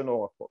regression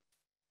oracle,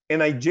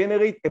 and I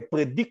generate a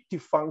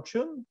predictive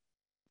function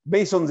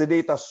based on the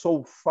data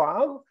so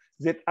far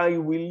that I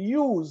will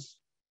use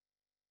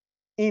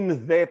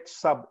in that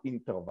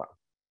sub-interval.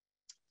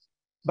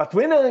 But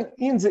when I'm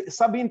in the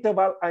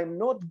sub-interval, I'm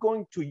not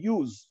going to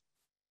use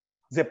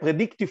the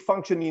predictive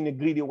function in a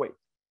greedy way,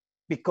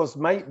 because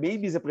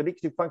maybe the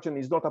predictive function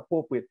is not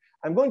appropriate.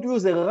 I'm going to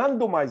use a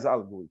randomized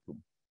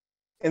algorithm.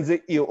 And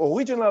the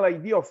original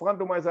idea of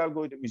randomized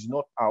algorithm is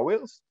not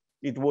ours.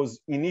 It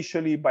was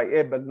initially by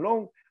Ebb and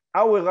Long.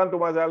 Our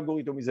randomized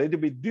algorithm is a little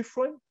bit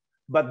different,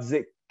 but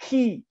the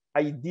key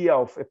idea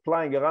of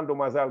applying a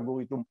randomized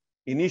algorithm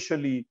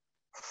initially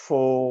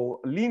for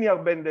linear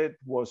banded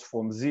was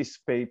from this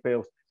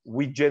paper.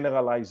 We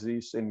generalize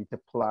this and it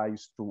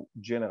applies to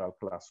general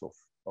class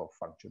of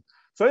function.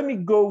 So let me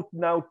go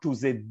now to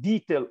the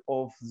detail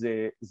of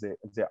the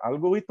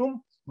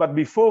algorithm. But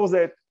before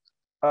that,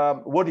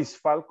 what is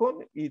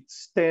Falcon? It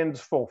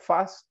stands for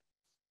fast,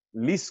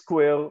 least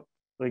square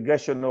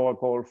regression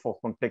oracle for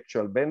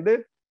contextual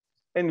banded.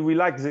 And we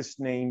like this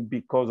name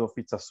because of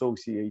its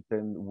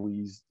association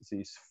with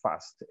this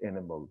fast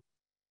animal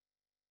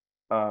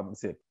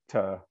that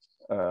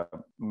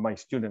my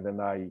student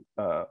and I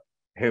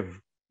have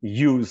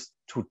used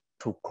to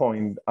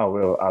coin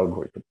our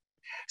algorithm.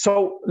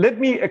 So let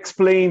me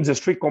explain the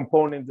three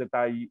components that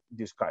I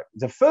described.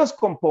 The first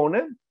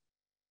component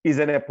is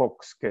an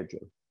epoch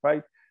schedule,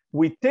 right?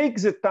 We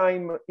take the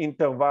time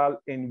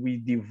interval and we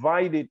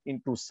divide it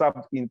into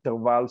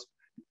sub-intervals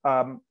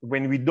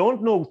when we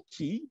don't know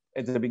T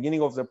at the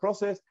beginning of the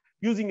process,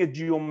 using a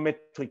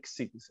geometric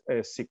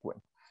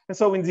sequence. And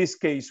so in this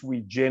case,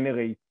 we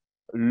generate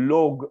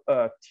log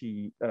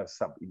T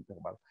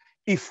sub-interval.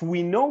 If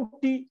we know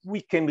t,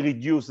 we can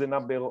reduce the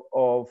number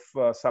of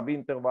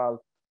subinterval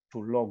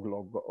to log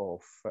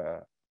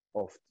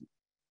of t.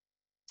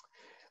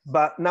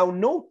 But now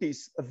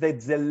notice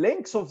that the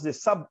length of the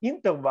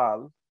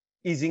subinterval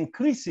is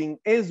increasing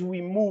as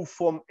we move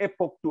from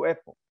epoch to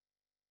epoch.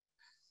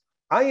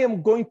 I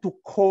am going to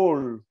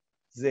call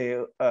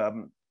the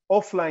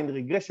offline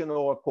regression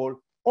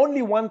oracle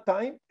only one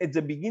time at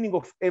the beginning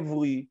of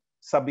every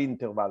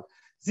subinterval.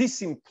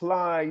 This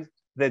implies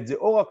that the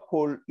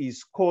oracle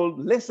is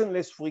called less and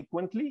less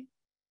frequently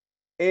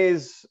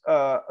as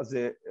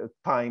the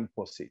time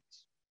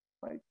proceeds,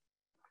 right?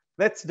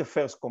 That's the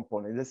first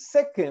component. The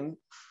second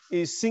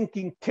is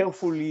thinking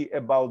carefully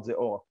about the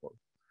oracle.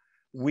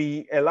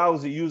 We allow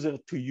the user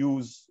to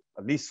use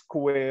a least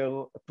square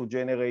to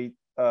generate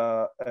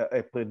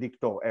a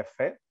predictor f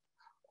hat,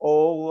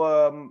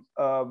 or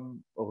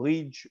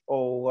ridge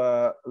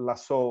or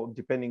lasso,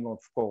 depending, of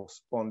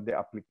course, on the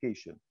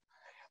application.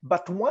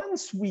 But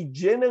once we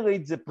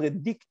generate the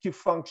predictive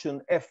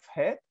function f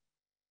hat,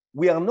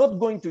 we are not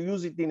going to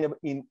use it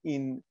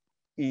in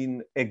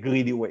a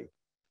greedy way,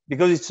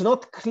 because it's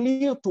not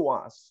clear to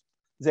us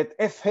that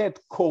f hat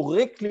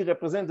correctly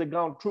represents the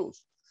ground truth.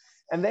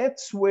 And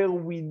that's where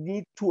we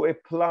need to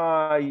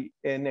apply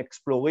an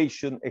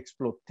exploration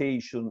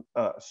exploitation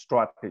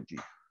strategy,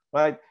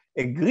 right?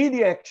 A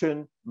greedy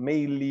action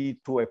may lead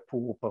to a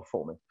poor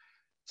performance.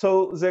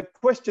 So the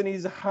question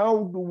is,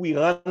 how do we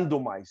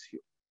randomize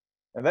here?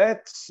 And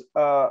that's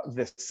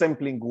the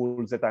sampling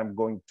rule that I'm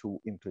going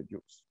to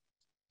introduce.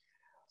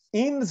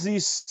 In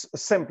this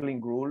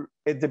sampling rule,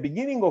 at the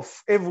beginning of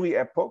every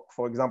epoch,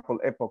 for example,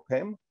 epoch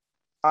M,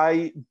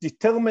 I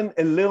determine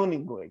a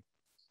learning rate.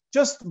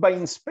 Just by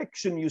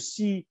inspection, you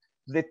see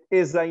that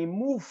as I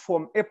move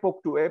from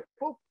epoch to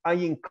epoch, I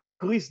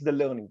increase the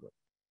learning rate.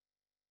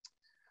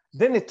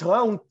 Then at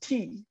round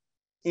T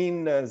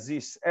in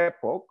this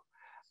epoch,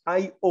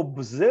 I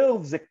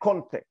observe the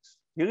context.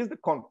 Here is the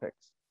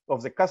context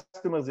of the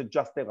customers that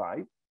just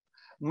arrived.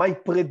 My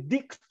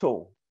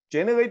predictor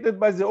generated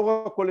by the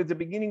oracle at the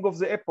beginning of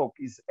the epoch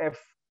is f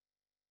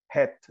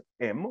hat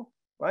m,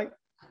 right?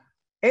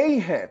 A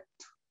hat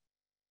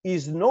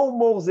is no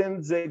more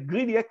than the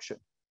greedy action.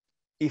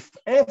 If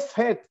f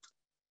hat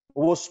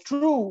was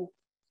true,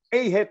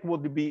 a hat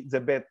would be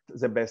the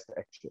best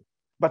action.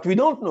 But we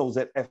don't know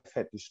that f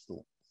hat is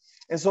true.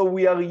 And so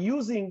we are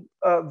using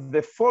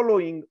the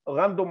following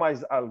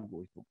randomized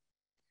algorithm.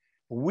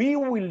 We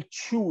will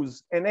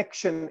choose an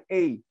action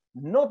A,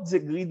 not the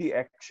greedy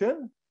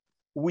action,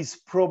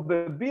 with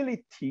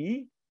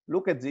probability,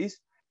 look at this,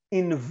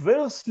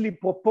 inversely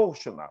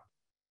proportional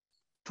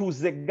to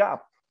the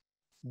gap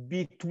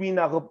between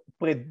our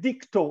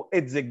predictor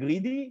at the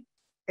greedy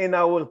and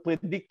our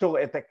predictor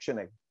at action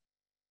A.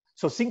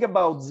 So think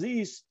about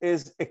this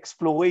as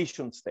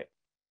exploration step.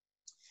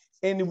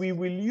 And we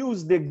will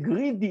use the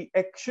greedy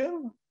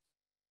action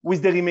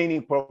with the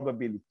remaining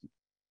probability.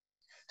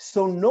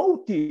 So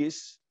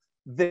notice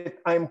that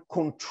I'm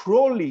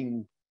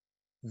controlling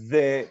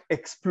the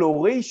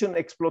exploration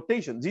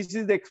exploitation. This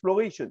is the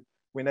exploration.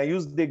 When I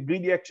use the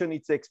greedy action,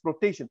 it's the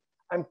exploitation.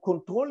 I'm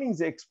controlling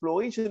the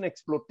exploration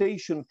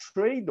exploitation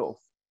trade-off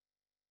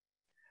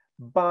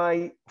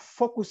by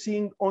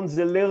focusing on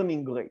the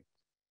learning rate.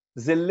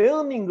 The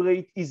learning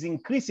rate is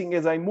increasing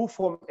as I move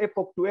from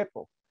epoch to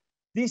epoch.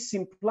 This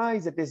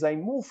implies that as I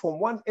move from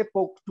one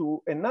epoch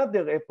to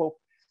another epoch,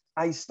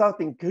 I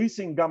start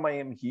increasing gamma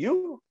m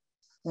here,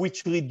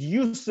 which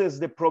reduces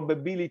the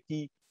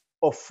probability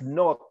of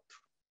not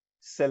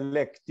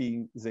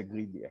selecting the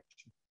greedy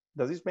action.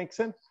 Does this make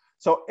sense?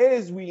 So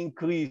as we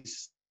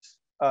increase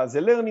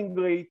the learning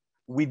rate,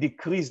 we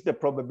decrease the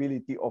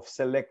probability of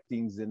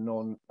selecting the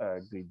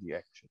non-greedy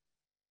action,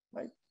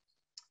 right?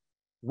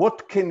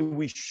 What can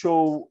we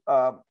show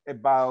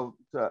about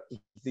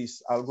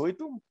this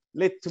algorithm?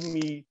 Let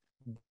me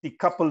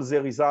decouple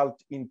the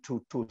result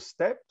into two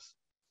steps.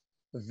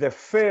 The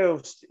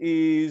first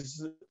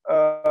is,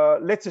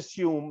 let's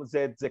assume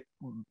that the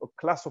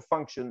class of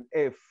function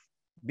f,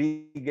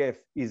 big F,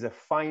 is a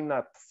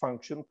finite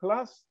function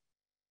class.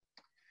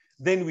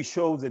 Then we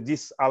show that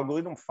this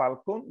algorithm,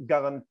 Falcon,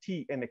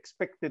 guarantee an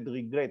expected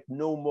regret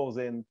no more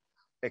than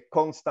a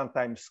constant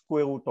times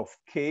square root of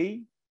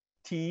k,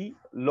 t,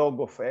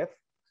 log of f,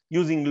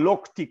 using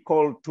log t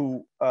call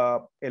to a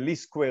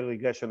least square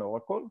regression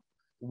oracle.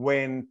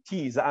 When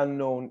t is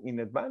unknown in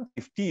advance,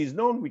 if t is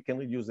known, we can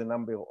reduce the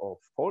number of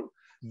calls.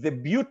 The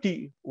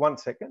beauty, one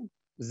second,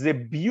 the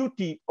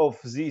beauty of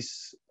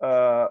this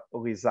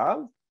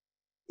result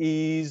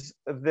is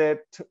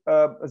that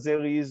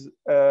there is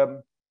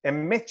a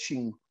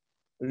matching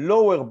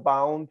lower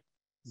bound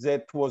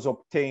that was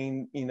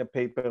obtained in a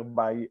paper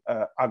by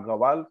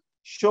Agrawal,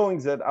 showing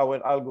that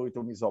our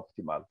algorithm is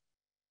optimal.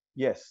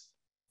 Yes.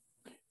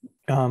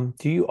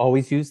 Do you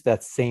always use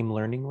that same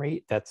learning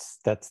rate? That's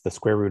the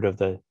square root of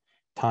the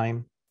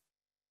time?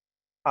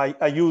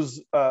 I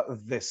use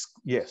this,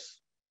 yes.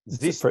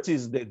 This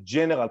is the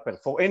general pair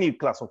for any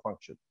class of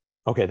function.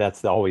 Okay,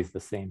 that's always the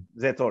same.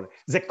 That's all.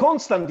 The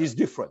constant is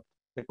different.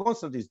 The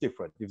constant is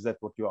different, if that's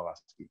what you are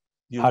asking.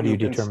 How do you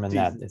determine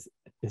that?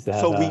 Is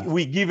that so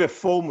we give a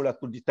formula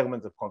to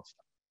determine the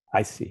constant.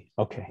 I see.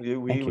 Okay.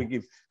 We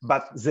give,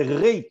 but the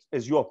rate,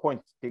 as you are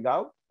pointing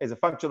out, as a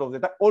function of the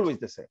time, always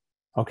the same.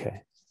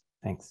 Okay.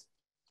 Thanks.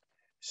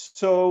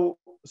 So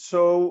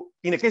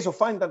in the case of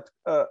find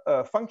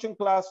that function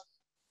class,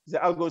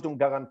 the algorithm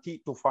guarantees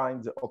to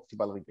find the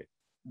optimal regression.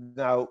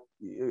 Now,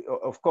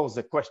 of course,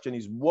 the question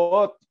is,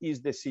 what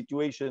is the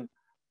situation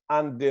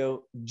under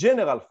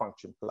general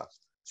function class?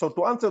 So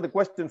to answer the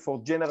question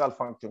for general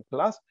function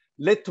class,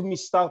 let me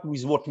start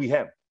with what we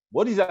have.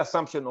 What is the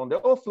assumption on the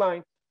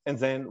offline? And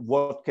then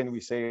what can we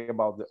say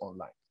about the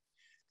online?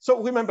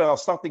 So remember, our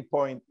starting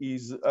point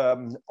is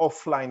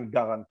offline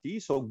guarantee.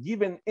 So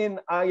given n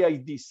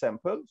IID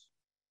samples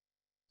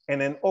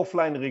and an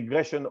offline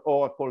regression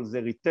oracle,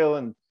 they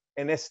return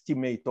an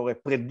estimate or a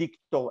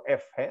predictor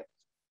f hat,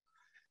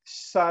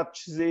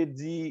 such that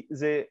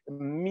the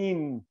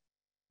mean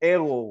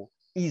error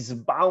is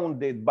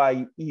bounded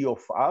by E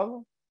of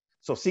R.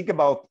 So think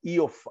about E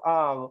of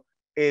R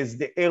as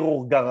the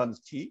error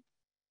guarantee,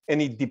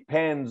 and it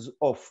depends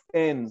of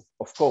n,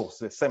 of course,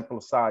 the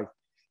sample size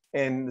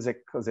and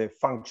the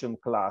function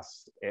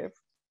class f.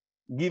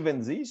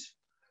 Given this,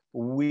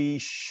 we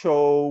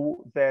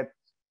show that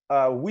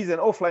with an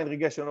offline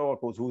regression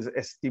oracle whose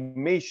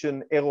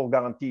estimation error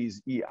guarantee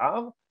is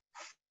ER,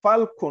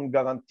 Falcon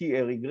guarantee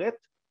a regret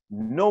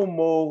no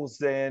more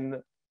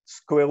than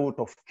square root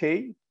of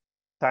k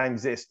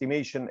times the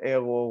estimation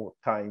error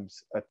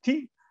times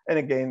t, and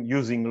again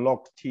using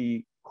log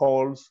t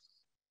calls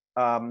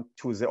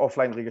to the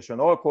offline regression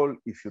oracle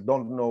if you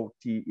don't know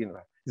t in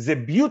line. The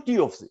beauty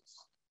of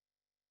this,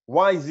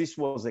 why this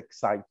was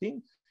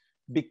exciting,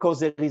 because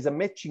there is a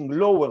matching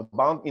lower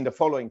bound in the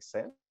following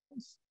sense.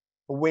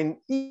 When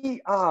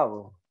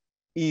ER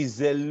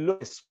is a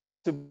lowest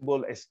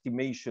possible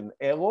estimation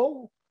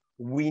error,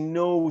 we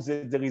know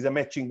that there is a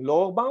matching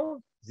lower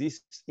bound.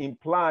 This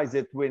implies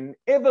that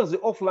whenever the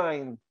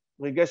offline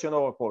regression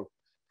oracle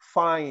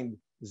finds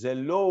the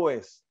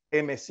lowest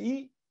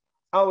MSE,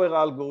 our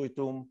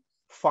algorithm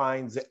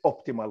finds the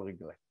optimal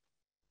regret.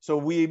 So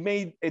we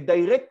made a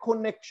direct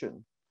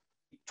connection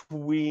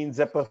between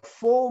the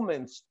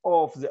performance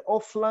of the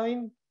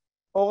offline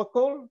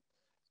oracle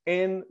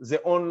and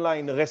the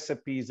online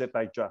recipes that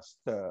I just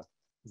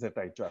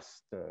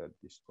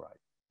described.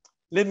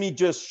 Let me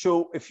just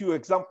show a few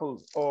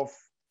examples of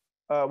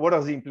what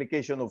are the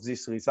implications of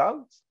this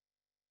result.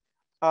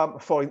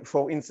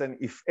 For instance,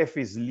 if f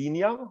is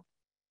linear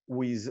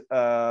with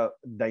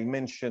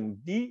dimension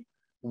d,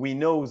 we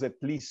know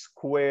that least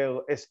square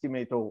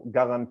estimator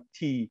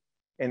guarantee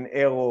an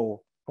error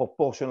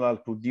proportional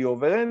to d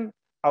over n.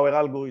 Our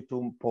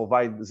algorithm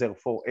provides,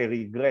 therefore, a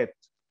regret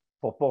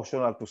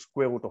proportional to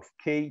square root of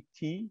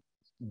kt,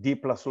 d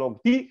plus log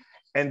d.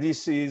 And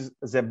this is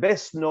the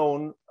best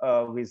known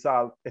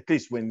result, at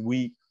least when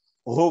we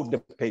wrote the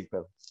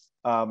paper,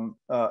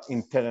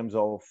 in terms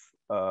of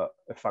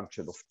a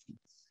function of t.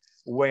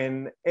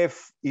 When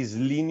f is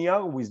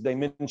linear with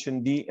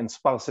dimension d and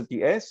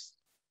sparsity s,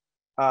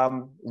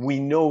 we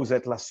know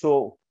that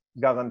Lasso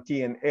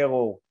guarantee an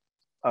error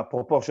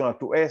proportional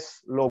to s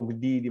log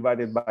d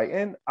divided by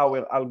n.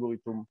 Our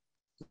algorithm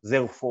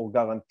therefore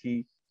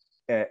guarantee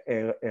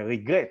a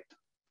regret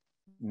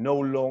no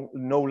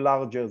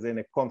larger than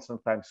a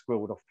constant times square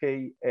root of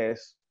k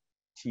s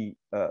t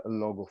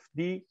log of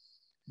d.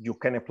 You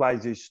can apply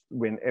this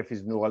when f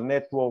is neural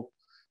network.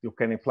 You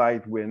can apply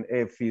it when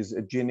f is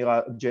a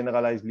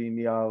generalized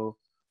linear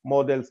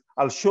models.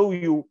 I'll show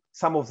you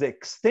some of the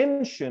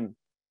extension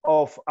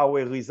of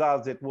our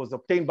results that was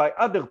obtained by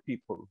other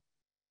people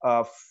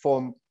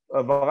from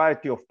a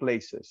variety of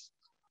places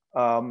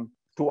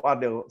to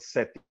other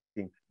settings.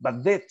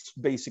 But that's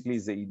basically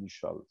the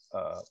initial,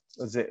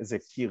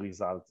 the key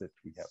results that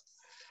we have.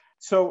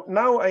 So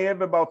now I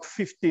have about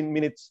 15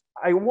 minutes.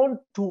 I want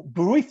to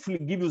briefly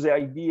give you the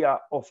idea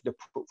of the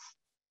proof.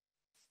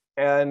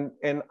 And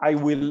I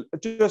will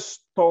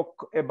just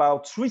talk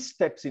about 3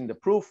 steps in the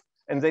proof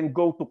and then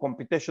go to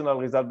computational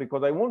result,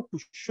 because I want to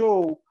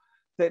show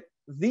that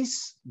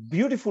this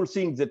beautiful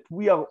thing that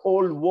we are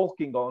all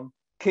working on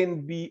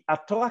can be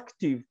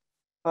attractive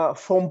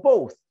from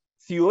both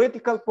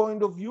theoretical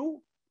point of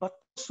view, but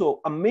also,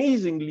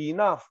 amazingly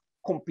enough,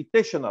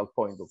 computational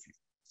point of view.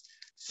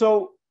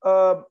 So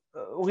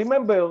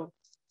remember,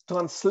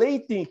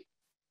 translating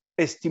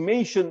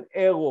estimation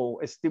error,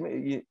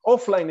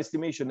 offline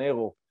estimation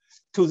error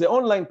to the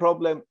online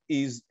problem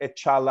is a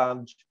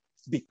challenge,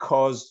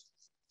 because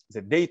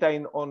the data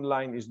in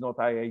online is not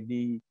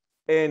IID,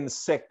 and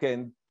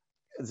second,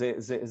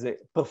 the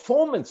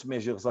performance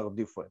measures are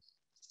different.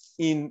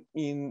 In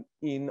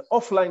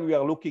offline, we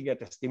are looking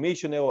at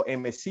estimation error,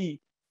 MSE.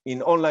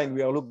 In online,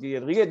 we are looking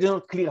at regret. It's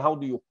not clear how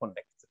do you connect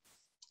it.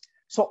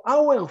 So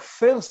our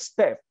first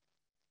step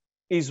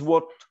is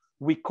what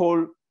we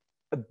call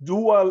a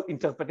dual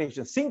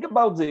interpretation. Think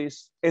about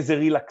this as a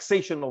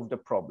relaxation of the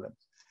problem.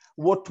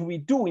 What we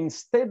do,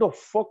 instead of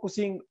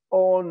focusing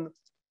on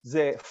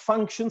the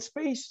function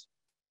space,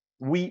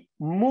 we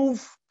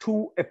move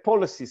to a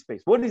policy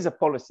space. What is a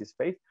policy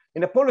space?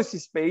 In a policy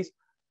space,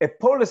 a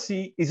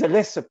policy is a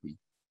recipe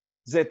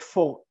that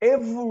for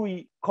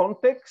every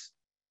context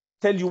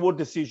tell you what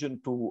decision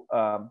to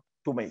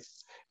make.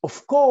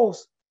 Of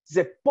course,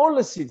 the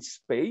policy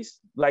space,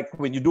 like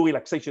when you do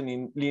relaxation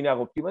in linear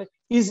optimization,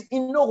 is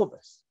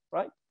enormous,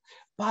 right?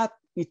 But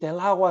it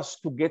allows us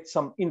to get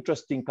some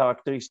interesting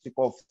characteristic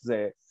of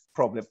the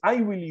problem.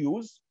 I will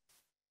use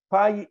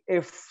pi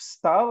f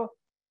star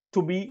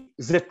to be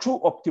the true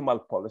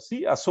optimal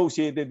policy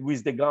associated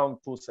with the ground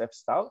truth f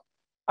star.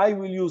 I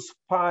will use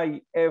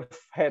pi f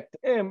hat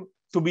m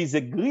to be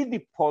the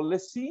greedy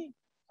policy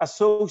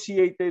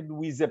associated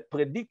with the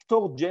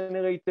predictor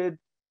generated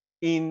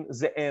in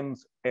the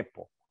mth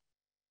epoch.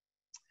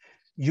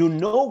 You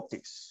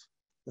notice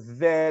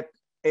that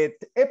at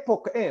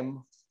epoch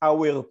m,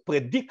 our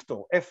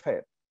predictor f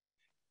hat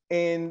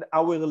and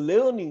our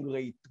learning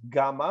rate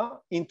gamma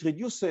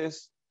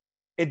introduces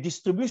a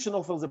distribution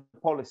over the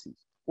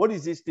policies. What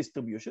is this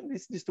distribution?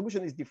 This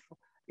distribution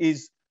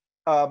is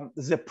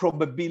the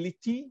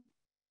probability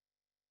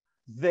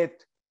that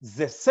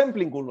the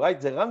sampling rule, right,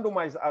 the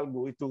randomized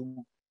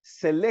algorithm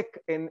select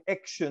an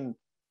action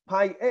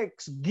pi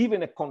x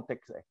given a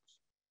context x,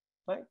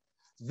 right?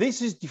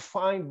 This is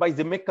defined by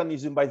the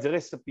mechanism, by the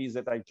recipes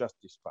that I just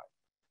described.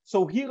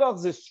 So here are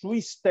the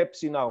 3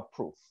 steps in our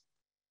proof.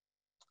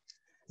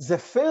 The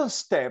first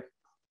step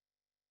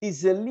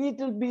is a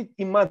little bit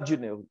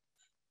imaginary.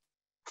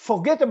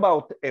 Forget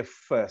about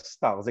f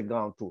star, the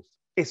ground truth.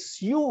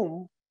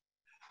 Assume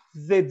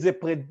that the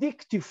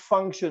predictive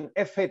function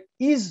f hat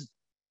is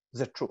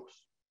the truth.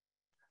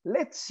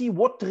 Let's see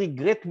what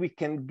regret we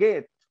can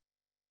get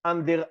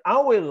under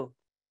our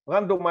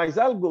randomized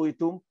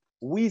algorithm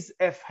with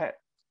f hat,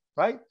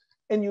 right?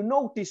 And you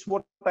notice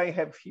what I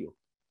have here.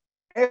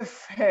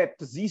 F hat,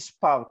 this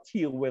part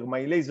here where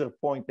my laser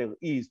pointer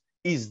is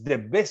the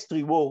best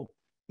reward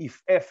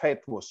if f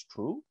hat was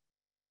true.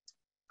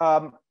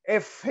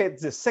 F hat,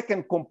 the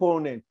second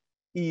component,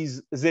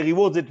 is the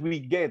reward that we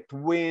get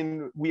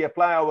when we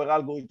apply our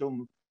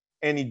algorithm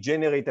and it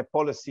generates a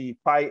policy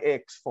pi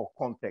x for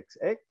context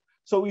x.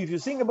 So if you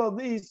think about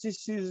this,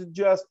 this is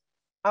just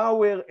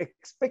our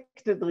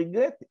expected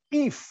regret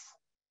if,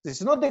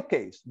 this is not the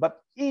case, but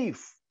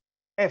if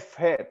f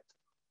hat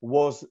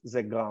was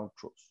the ground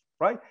truth,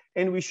 right?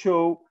 And we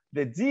show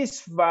that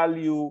this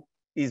value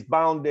is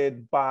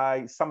bounded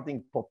by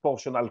something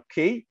proportional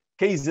k.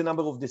 K is the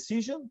number of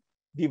decisions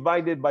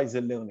divided by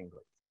the learning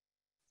rate.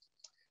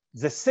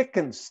 The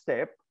second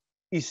step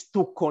is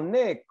to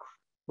connect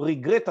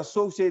regret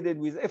associated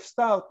with f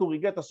star to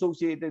regret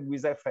associated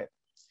with f hat.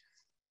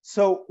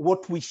 So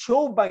what we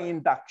show by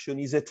induction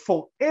is that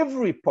for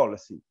every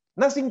policy,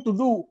 nothing to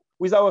do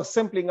with our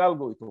sampling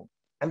algorithm,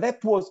 and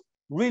that was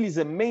really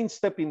the main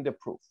step in the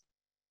proof.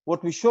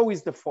 What we show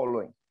is the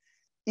following.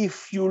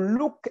 If you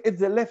look at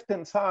the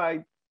left-hand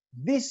side,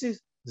 this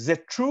is the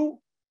true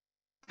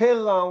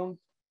per round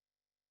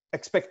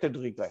expected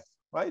regret,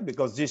 right?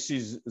 Because this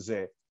is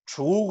the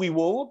true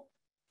reward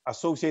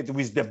associated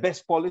with the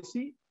best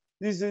policy.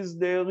 This is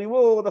the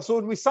reward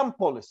associated with some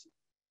policy.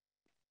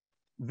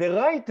 The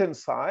right-hand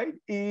side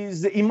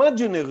is the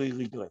imaginary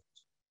regret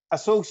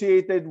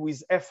associated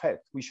with f hat.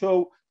 We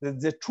show that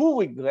the true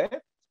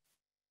regret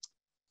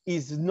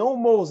is no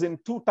more than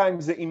 2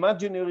 times the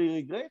imaginary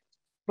regret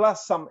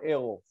plus some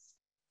error.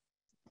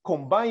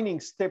 Combining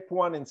step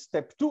 1 and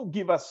step 2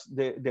 give us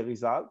the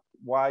result.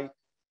 Why?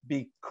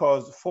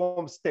 Because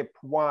from step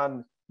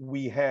 1,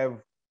 we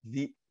have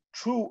the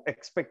true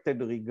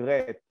expected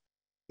regret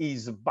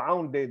is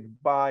bounded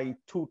by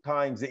 2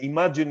 times the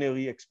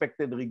imaginary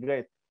expected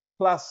regret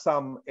plus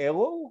some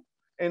error.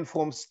 And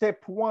from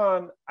step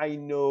 1, I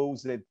know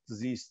that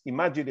this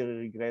imaginary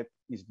regret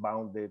is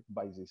bounded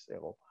by this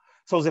error.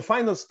 So the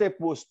final step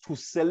was to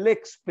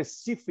select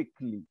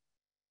specifically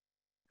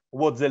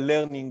what the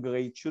learning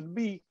rate should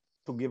be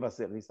to give us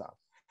a result.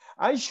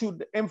 I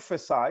should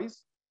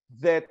emphasize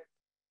that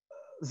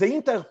the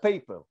entire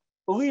paper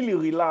really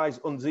relies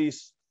on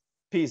this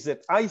piece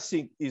that I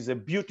think is a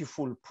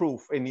beautiful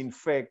proof. And in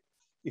fact,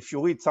 if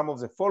you read some of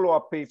the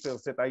follow-up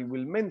papers that I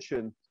will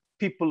mention,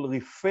 people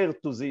refer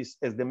to this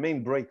as the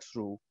main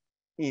breakthrough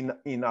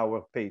in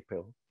our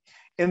paper.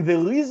 And the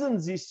reason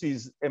this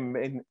is a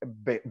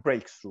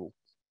breakthrough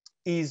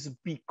is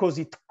because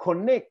it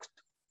connects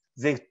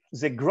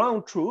the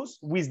ground truth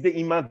with the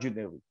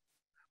imaginary,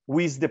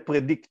 with the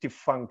predictive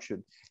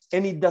function.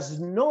 And it does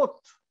not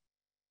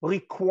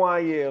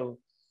require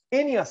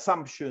any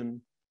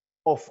assumption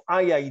of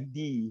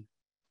IID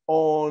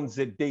on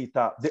the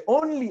data. The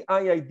only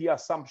IID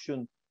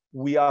assumption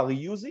we are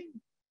using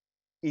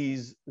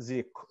is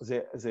the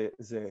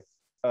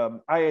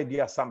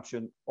IID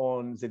assumption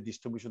on the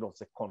distribution of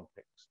the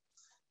context.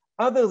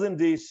 Other than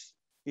this,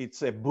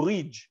 it's a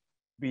bridge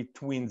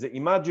between the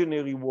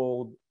imaginary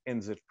world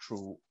and the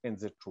true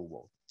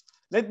world.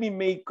 Let me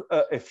make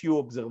a few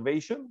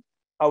observations.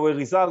 Our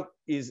result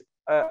is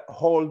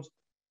holds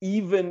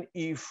even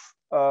if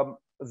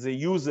the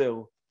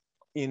user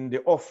in the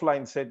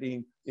offline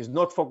setting is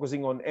not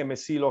focusing on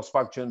MSE loss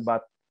function,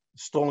 but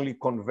strongly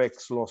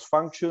convex loss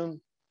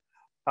function.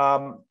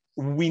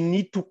 we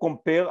need to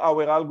compare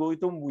our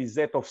algorithm with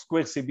that of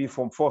Square CB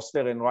from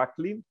Foster and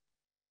Racklin.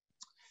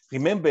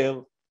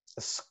 Remember,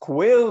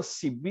 Square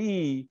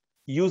CB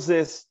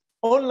uses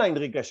online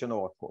regression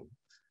oracle.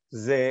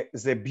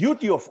 The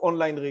beauty of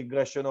online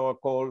regression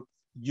oracle,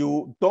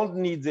 you don't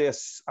need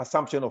this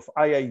assumption of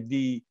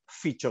IID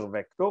feature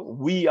vector.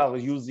 We are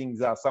using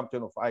the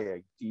assumption of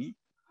IID.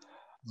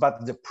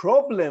 But the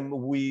problem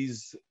with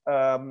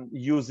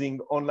using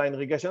online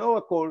regression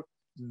oracle,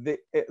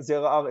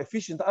 there are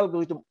efficient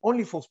algorithms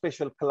only for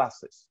special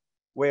classes.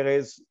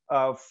 Whereas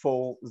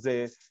for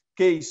the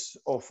case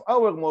of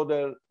our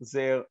model,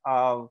 there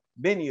are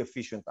many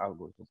efficient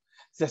algorithms.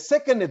 The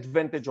second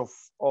advantage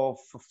of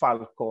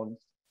Falcon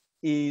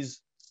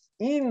is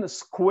in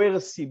Square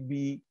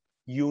CB,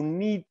 you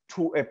need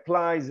to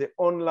apply the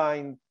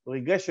online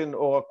regression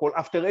oracle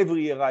after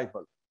every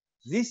arrival.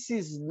 This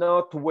is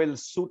not well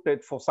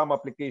suited for some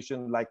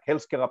application like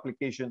healthcare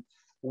application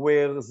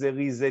where there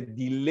is a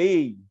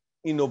delay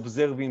in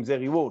observing the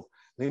reward.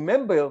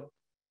 Remember,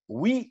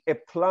 we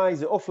apply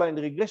the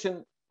offline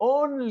regression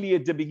only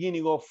at the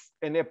beginning of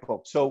an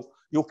epoch. So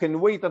you can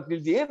wait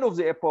until the end of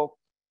the epoch,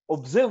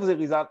 observe the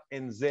result,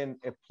 and then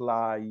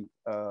apply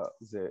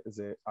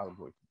the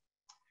algorithm.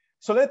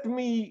 So let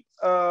me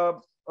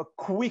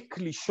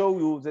quickly show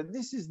you that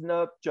this is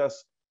not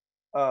just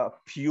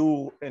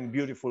pure and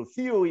beautiful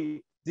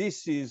theory.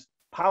 This is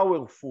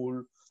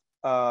powerful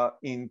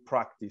in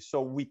practice.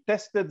 So we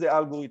tested the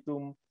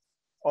algorithm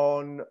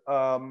on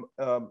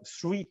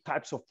 3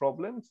 types of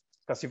problems: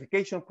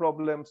 classification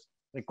problems,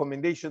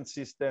 recommendation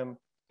system,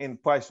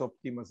 and price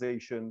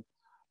optimization.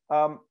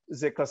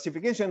 The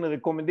classification and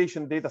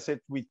recommendation data set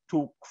we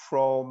took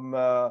from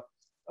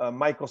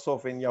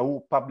Microsoft and Yahoo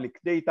public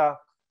data,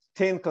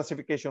 10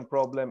 classification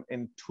problem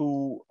and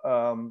 2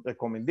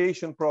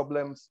 recommendation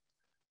problems.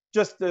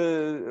 Just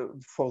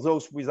for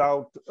those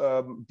without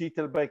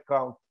detailed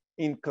background,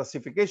 in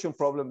classification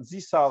problems,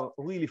 these are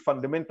really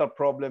fundamental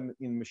problems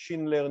in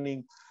machine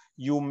learning.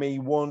 You may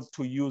want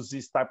to use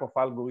this type of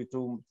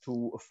algorithm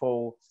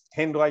for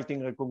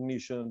handwriting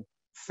recognition,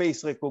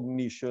 face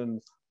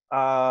recognition,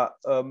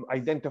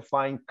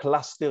 identifying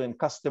cluster and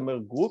customer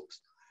groups.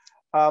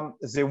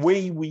 The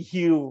way we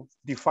here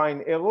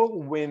define error,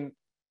 when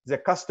the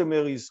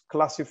customer is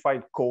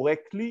classified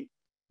correctly,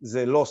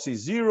 the loss is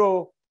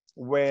 0.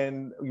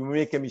 When you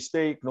make a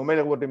mistake, no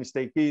matter what the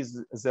mistake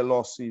is, the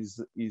loss is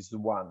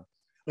 1.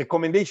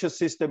 Recommendation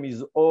system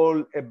is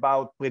all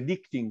about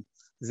predicting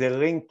the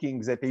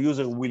ranking that a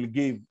user will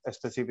give a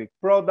specific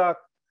product.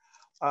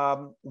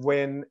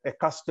 When a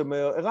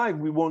customer arrives,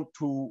 we want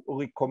to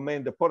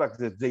recommend the product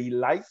that they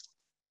like.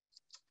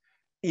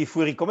 If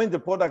we recommend the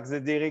product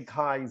that they rank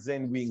high,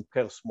 then we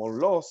incur small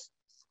loss,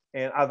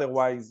 and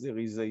otherwise there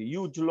is a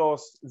huge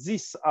loss.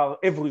 These are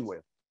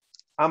everywhere.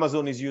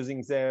 Amazon is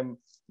using them.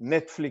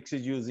 Netflix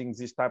is using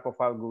this type of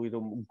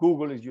algorithm.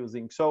 Google is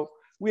using. So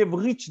we have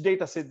rich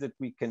data sets that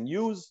we can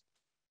use.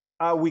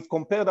 We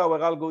compared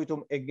our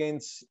algorithm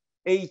against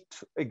 8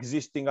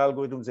 existing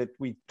algorithms that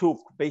we took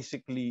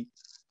basically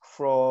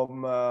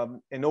from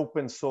an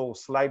open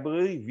source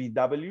library,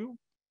 VW.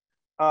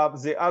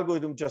 The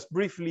algorithm, just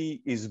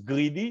briefly, is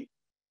greedy.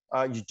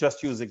 You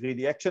just use a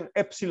greedy action.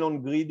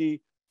 Epsilon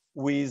greedy,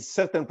 with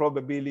certain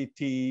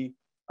probability,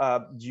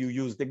 you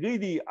use the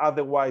greedy,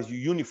 otherwise you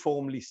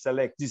uniformly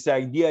select. This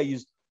idea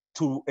is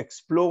to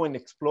explore and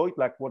exploit,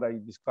 like what I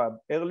described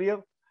earlier.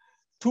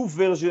 2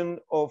 versions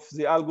of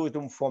the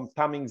algorithm from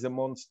Taming the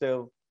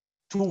Monster,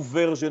 2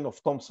 versions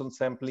of Thompson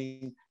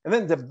sampling, and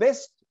then the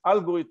best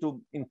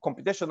algorithm in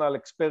computational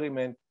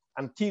experiment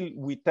until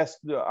we test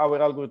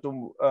our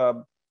algorithm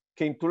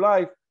came to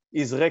life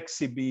is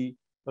RegCB.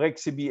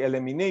 RegCB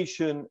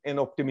elimination and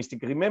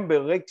optimistic. Remember,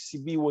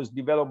 RegCB was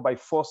developed by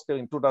Foster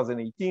in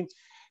 2018.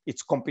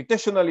 It's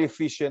computationally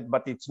efficient,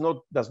 but it's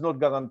not, does not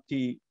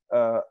guarantee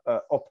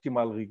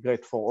optimal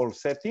regret for all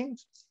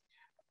settings.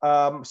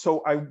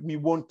 So we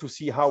want to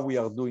see how we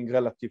are doing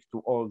relative to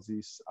all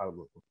these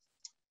algorithms.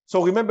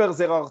 So remember,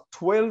 there are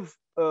 12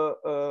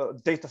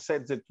 data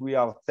sets that we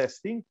are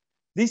testing.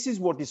 This is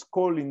what is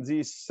called in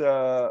this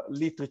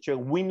literature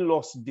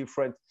win-loss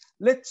difference.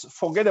 Let's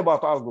forget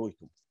about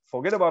algorithm.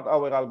 Forget about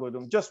our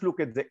algorithm. Just look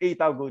at the 8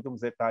 algorithms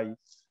that I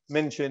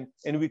mentioned,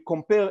 and we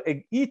compare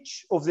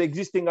each of the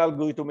existing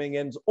algorithms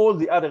against all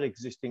the other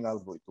existing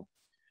algorithms.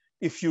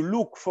 If you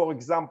look, for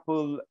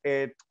example,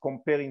 at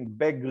comparing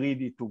back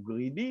greedy to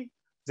greedy,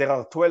 there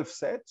are 12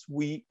 sets.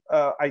 We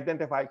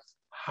identify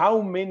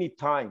how many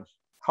times,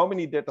 how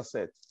many data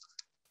sets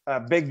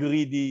back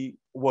greedy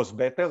was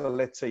better,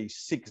 let's say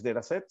 6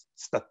 data sets,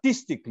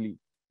 statistically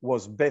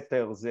was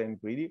better than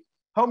greedy.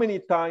 How many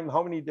times,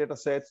 how many data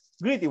sets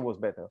greedy was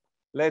better?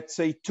 Let's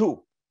say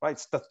 2, right?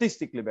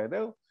 Statistically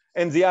better.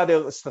 And the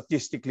other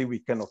statistically we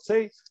cannot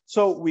say.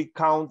 So we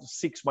count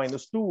 6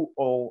 minus 2,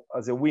 or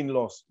the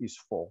win-loss is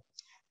 4.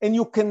 And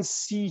you can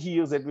see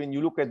here that when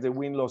you look at the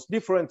win-loss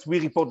difference,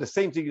 we report the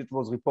same thing that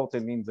was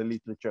reported in the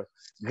literature.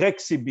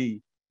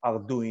 RegCB are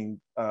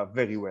doing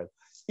very well.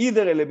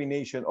 Either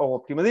elimination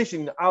or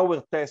optimization. In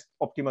our test,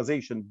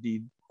 optimization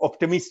did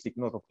optimistic,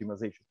 not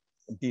optimization,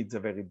 did the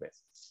very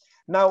best.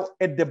 Now,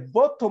 at the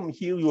bottom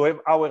here, you have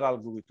our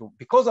algorithm.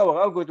 Because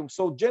our algorithm is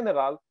so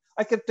general,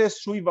 I can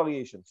test 3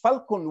 variations.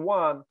 Falcon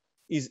 1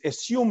 is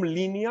assume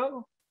linear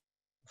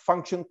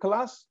function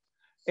class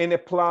and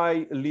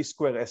apply least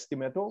square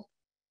estimator.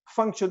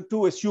 Function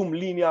 2, assume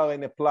linear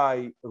and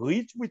apply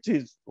ridge, which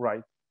is,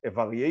 right, a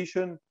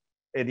variation,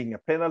 adding a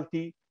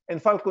penalty.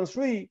 And Falcon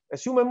 3,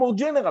 assume a more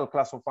general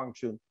class of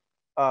function,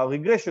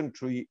 regression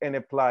tree, and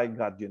apply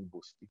gradient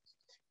boosting.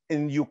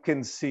 And you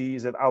can see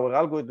that our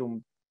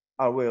algorithm,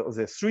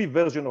 the 3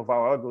 versions of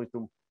our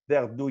algorithm, they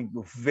are doing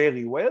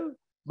very well.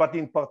 But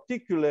in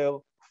particular,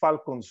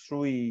 Falcon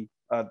 3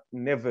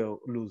 never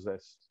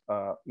loses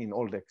in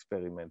all the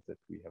experiments that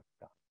we have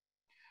done.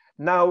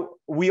 Now,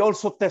 we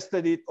also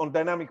tested it on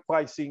dynamic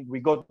pricing. We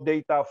got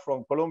data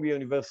from Columbia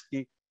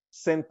University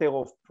Center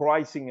of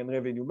Pricing and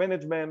Revenue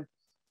Management.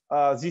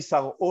 These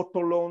are auto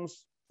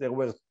loans. There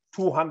were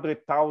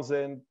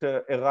 200,000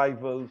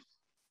 arrivals.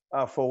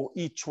 For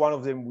each one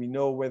of them, we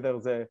know whether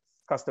the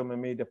customer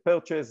made a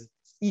purchase.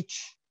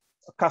 Each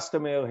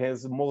customer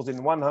has more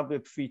than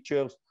 100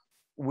 features.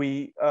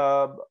 We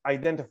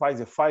identify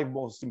the 5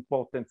 most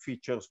important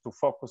features to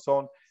focus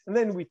on. And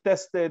then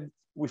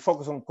we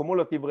focus on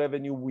cumulative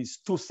revenue with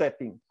 2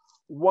 settings.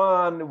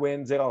 One,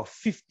 when there are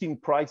 15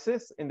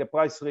 prices and the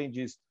price range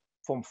is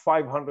from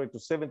 500 to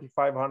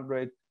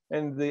 7,500.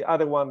 And the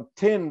other one,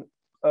 10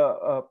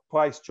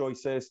 price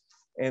choices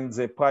and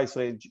the price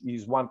range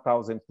is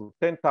 1,000 to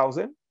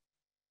 10,000.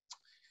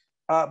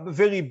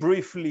 Very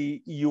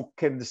briefly, you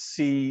can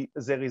see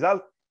the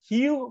result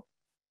here.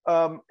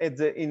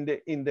 In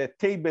the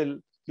table,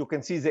 you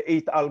can see the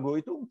 8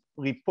 algorithms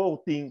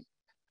reporting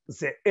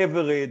the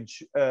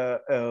average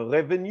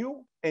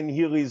revenue. And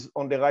here is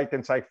on the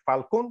right-hand side,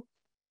 Falcon.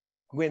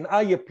 When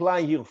I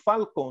apply here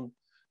Falcon,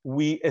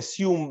 we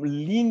assume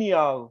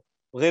linear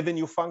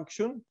revenue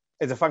function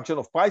as a function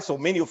of price. So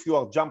many of you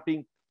are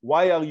jumping,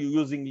 why are you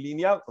using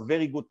linear? A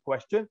very good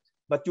question.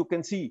 But you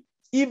can see,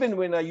 even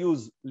when I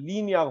use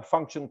linear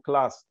function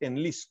class and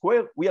least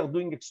square, we are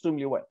doing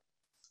extremely well.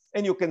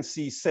 And you can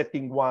see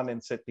setting 1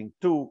 and setting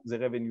 2, the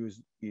revenue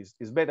is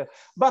better.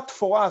 But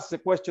for us, the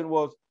question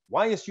was,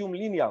 why assume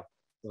linear?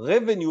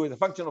 Revenue as a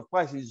function of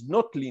price is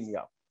not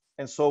linear.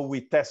 And so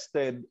we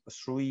tested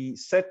 3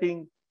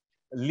 settings,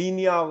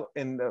 linear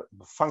and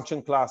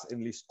function class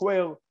and least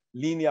square,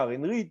 linear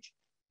and ridge,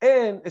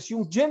 and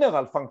assume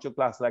general function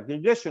class like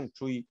regression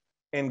tree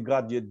and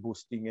gradient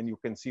boosting. And you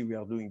can see we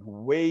are doing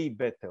way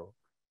better.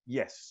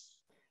 Yes.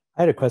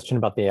 I had a question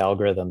about the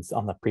algorithms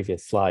on the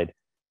previous slide.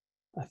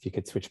 If you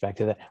could switch back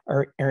to that.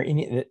 Are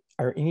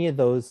any of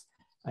those,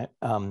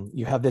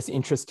 you have this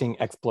interesting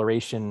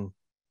exploration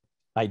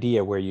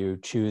idea where you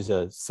choose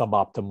a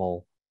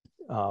suboptimal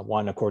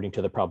one according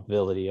to the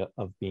probability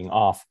of being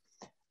off,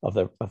 of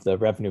the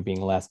revenue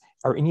being less.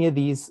 Are any of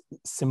these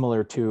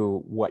similar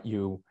to what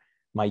you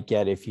might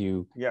get if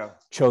you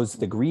chose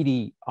the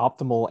greedy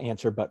optimal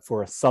answer, but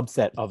for a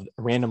subset of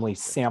randomly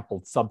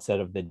sampled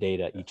subset of the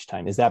data each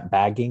time? Is that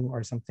bagging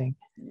or something?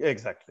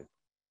 Exactly.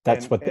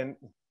 That's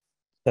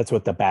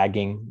what the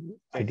bagging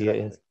idea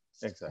is.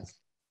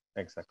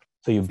 Exactly.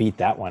 So you beat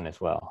that one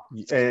as well.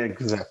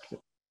 Exactly.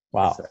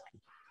 Wow. Exactly.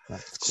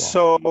 That's cool.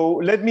 So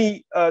let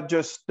me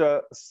just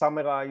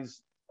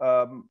summarize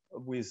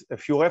with a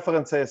few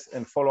references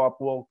and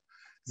follow-up work.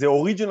 The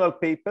original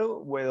paper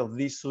where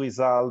this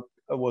result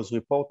was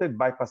reported,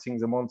 bypassing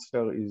the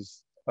monster,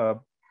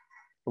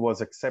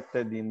 was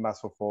accepted in Mass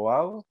of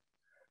OR.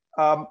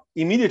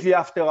 Immediately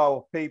after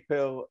our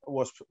paper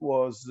was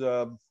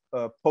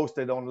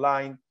posted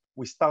online,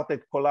 we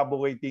started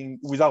collaborating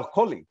with our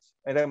colleagues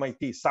at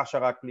MIT, Sasha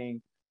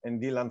Rackling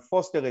and Dylan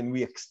Foster, and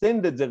we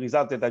extended the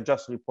result that I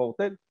just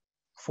reported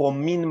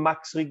from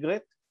min-max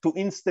regret to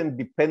instant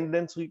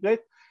dependence regret,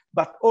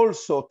 but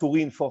also to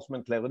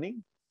reinforcement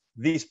learning.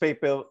 This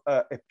paper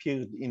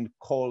appeared in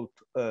Colt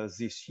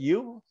this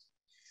year.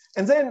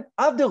 And then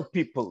other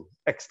people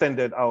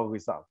extended our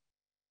result.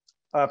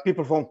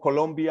 People from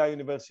Columbia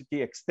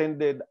University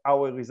extended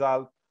our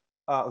result.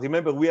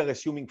 Remember, we are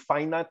assuming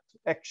finite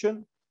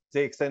action.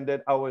 They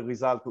extended our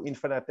result to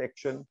infinite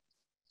action.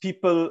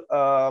 People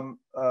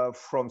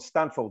from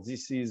Stanford,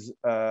 this is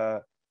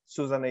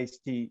Susan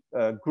Hasty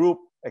group,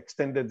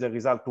 extended the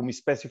result to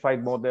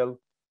misspecified model.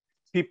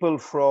 People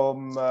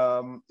from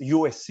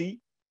USC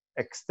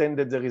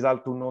extended the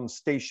result to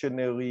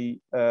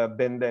non-stationary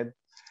banded.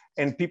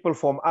 And people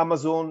from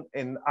Amazon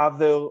and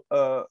other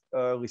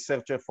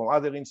researchers from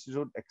other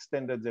institutes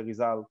extended the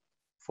result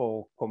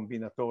for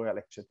combinatorial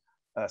action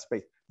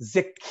space.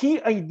 The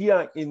key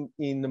idea in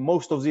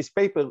most of this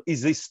paper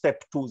is this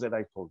step 2 that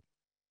I told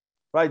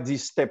you, right?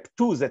 This step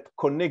 2 that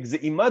connects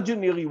the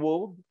imaginary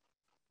world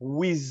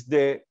with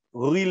the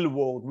real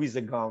world, with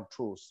the ground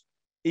truth,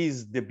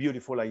 is the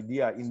beautiful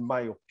idea, in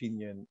my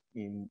opinion,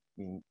 in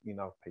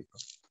our paper.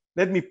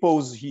 Let me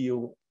pause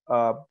here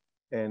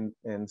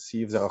and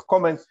see if there are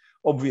comments.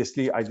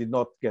 Obviously, I did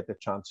not get a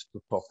chance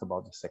to talk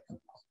about the second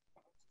part.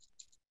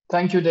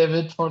 Thank you,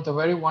 David, for the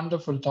very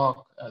wonderful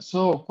talk.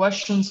 So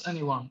questions,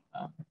 anyone?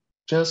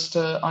 just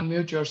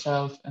unmute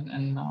yourself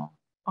and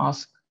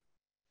ask.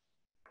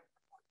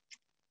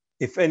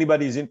 If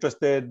anybody is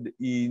interested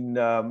in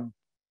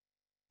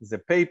the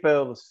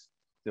papers,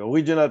 the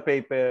original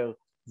paper,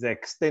 the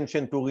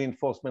extension to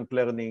reinforcement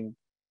learning,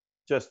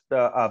 just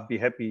I'll be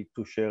happy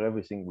to share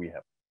everything we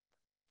have.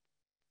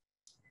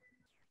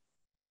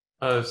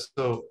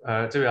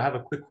 David, I have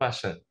a quick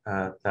question.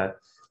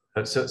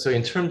 So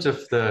in terms of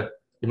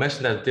you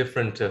mentioned that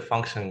different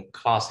function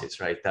classes,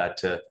 right? That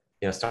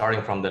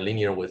starting from the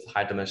linear with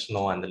high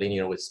dimensional and the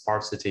linear with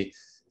sparsity.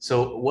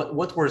 So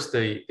what was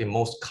the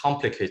most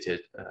complicated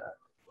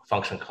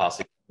function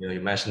class? You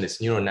mentioned these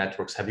neural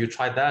networks. Have you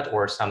tried that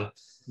or some?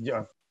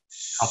 Yeah.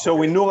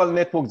 So in neural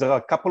networks, there are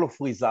a couple of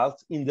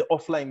results in the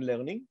offline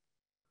learning,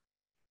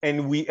 and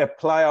we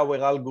apply our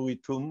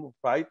algorithm,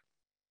 right,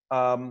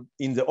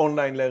 in the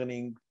online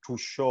learning to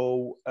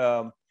show.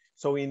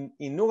 So in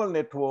neural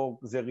network,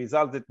 the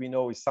result that we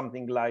know is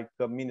something like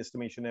a mean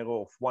estimation error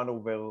of 1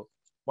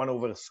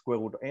 over square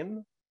root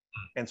n.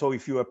 And so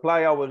if you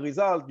apply our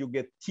result, you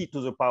get t to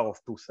the power of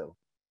 2 cells.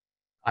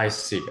 I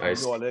see.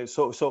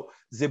 So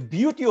the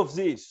beauty of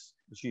this,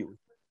 Gilles,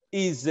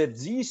 is that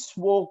these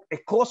work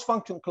across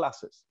function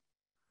classes.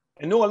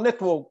 A neural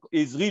network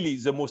is really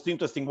the most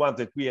interesting one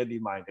that we had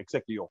in mind.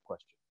 Exactly your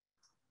question.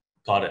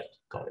 Got it.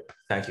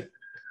 Thank you.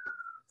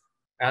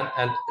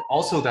 And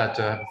also that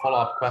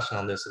follow-up question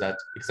on this, that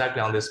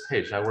exactly on this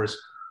page, I was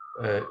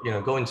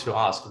going to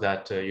ask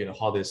that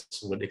how this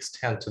would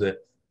extend to the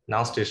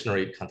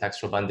non-stationary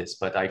contextual abundance,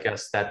 but I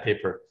guess that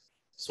paper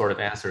sort of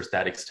answers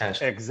that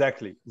extension.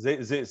 Exactly.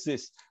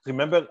 This.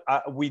 Remember,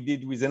 we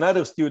did with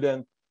another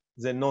student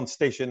the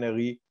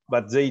non-stationary,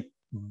 but they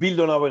built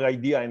on our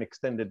idea and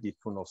extended it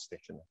to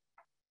non-stationary.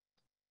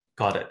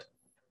 Got it.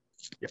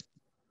 Yeah.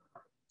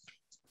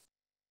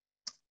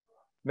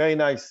 Very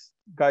nice,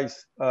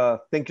 guys.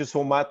 Thank you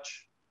so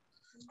much.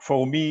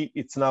 For me,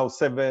 it's now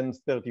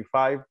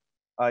 7:35.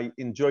 I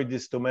enjoyed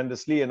this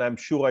tremendously, and I'm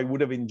sure I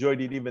would have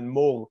enjoyed it even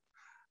more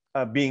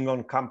being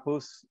on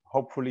campus,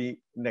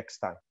 hopefully next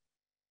time.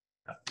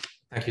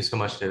 Thank you so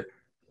much, David.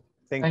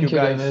 Thank you,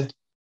 guys. David.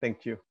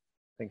 Thank you.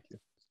 Thank you.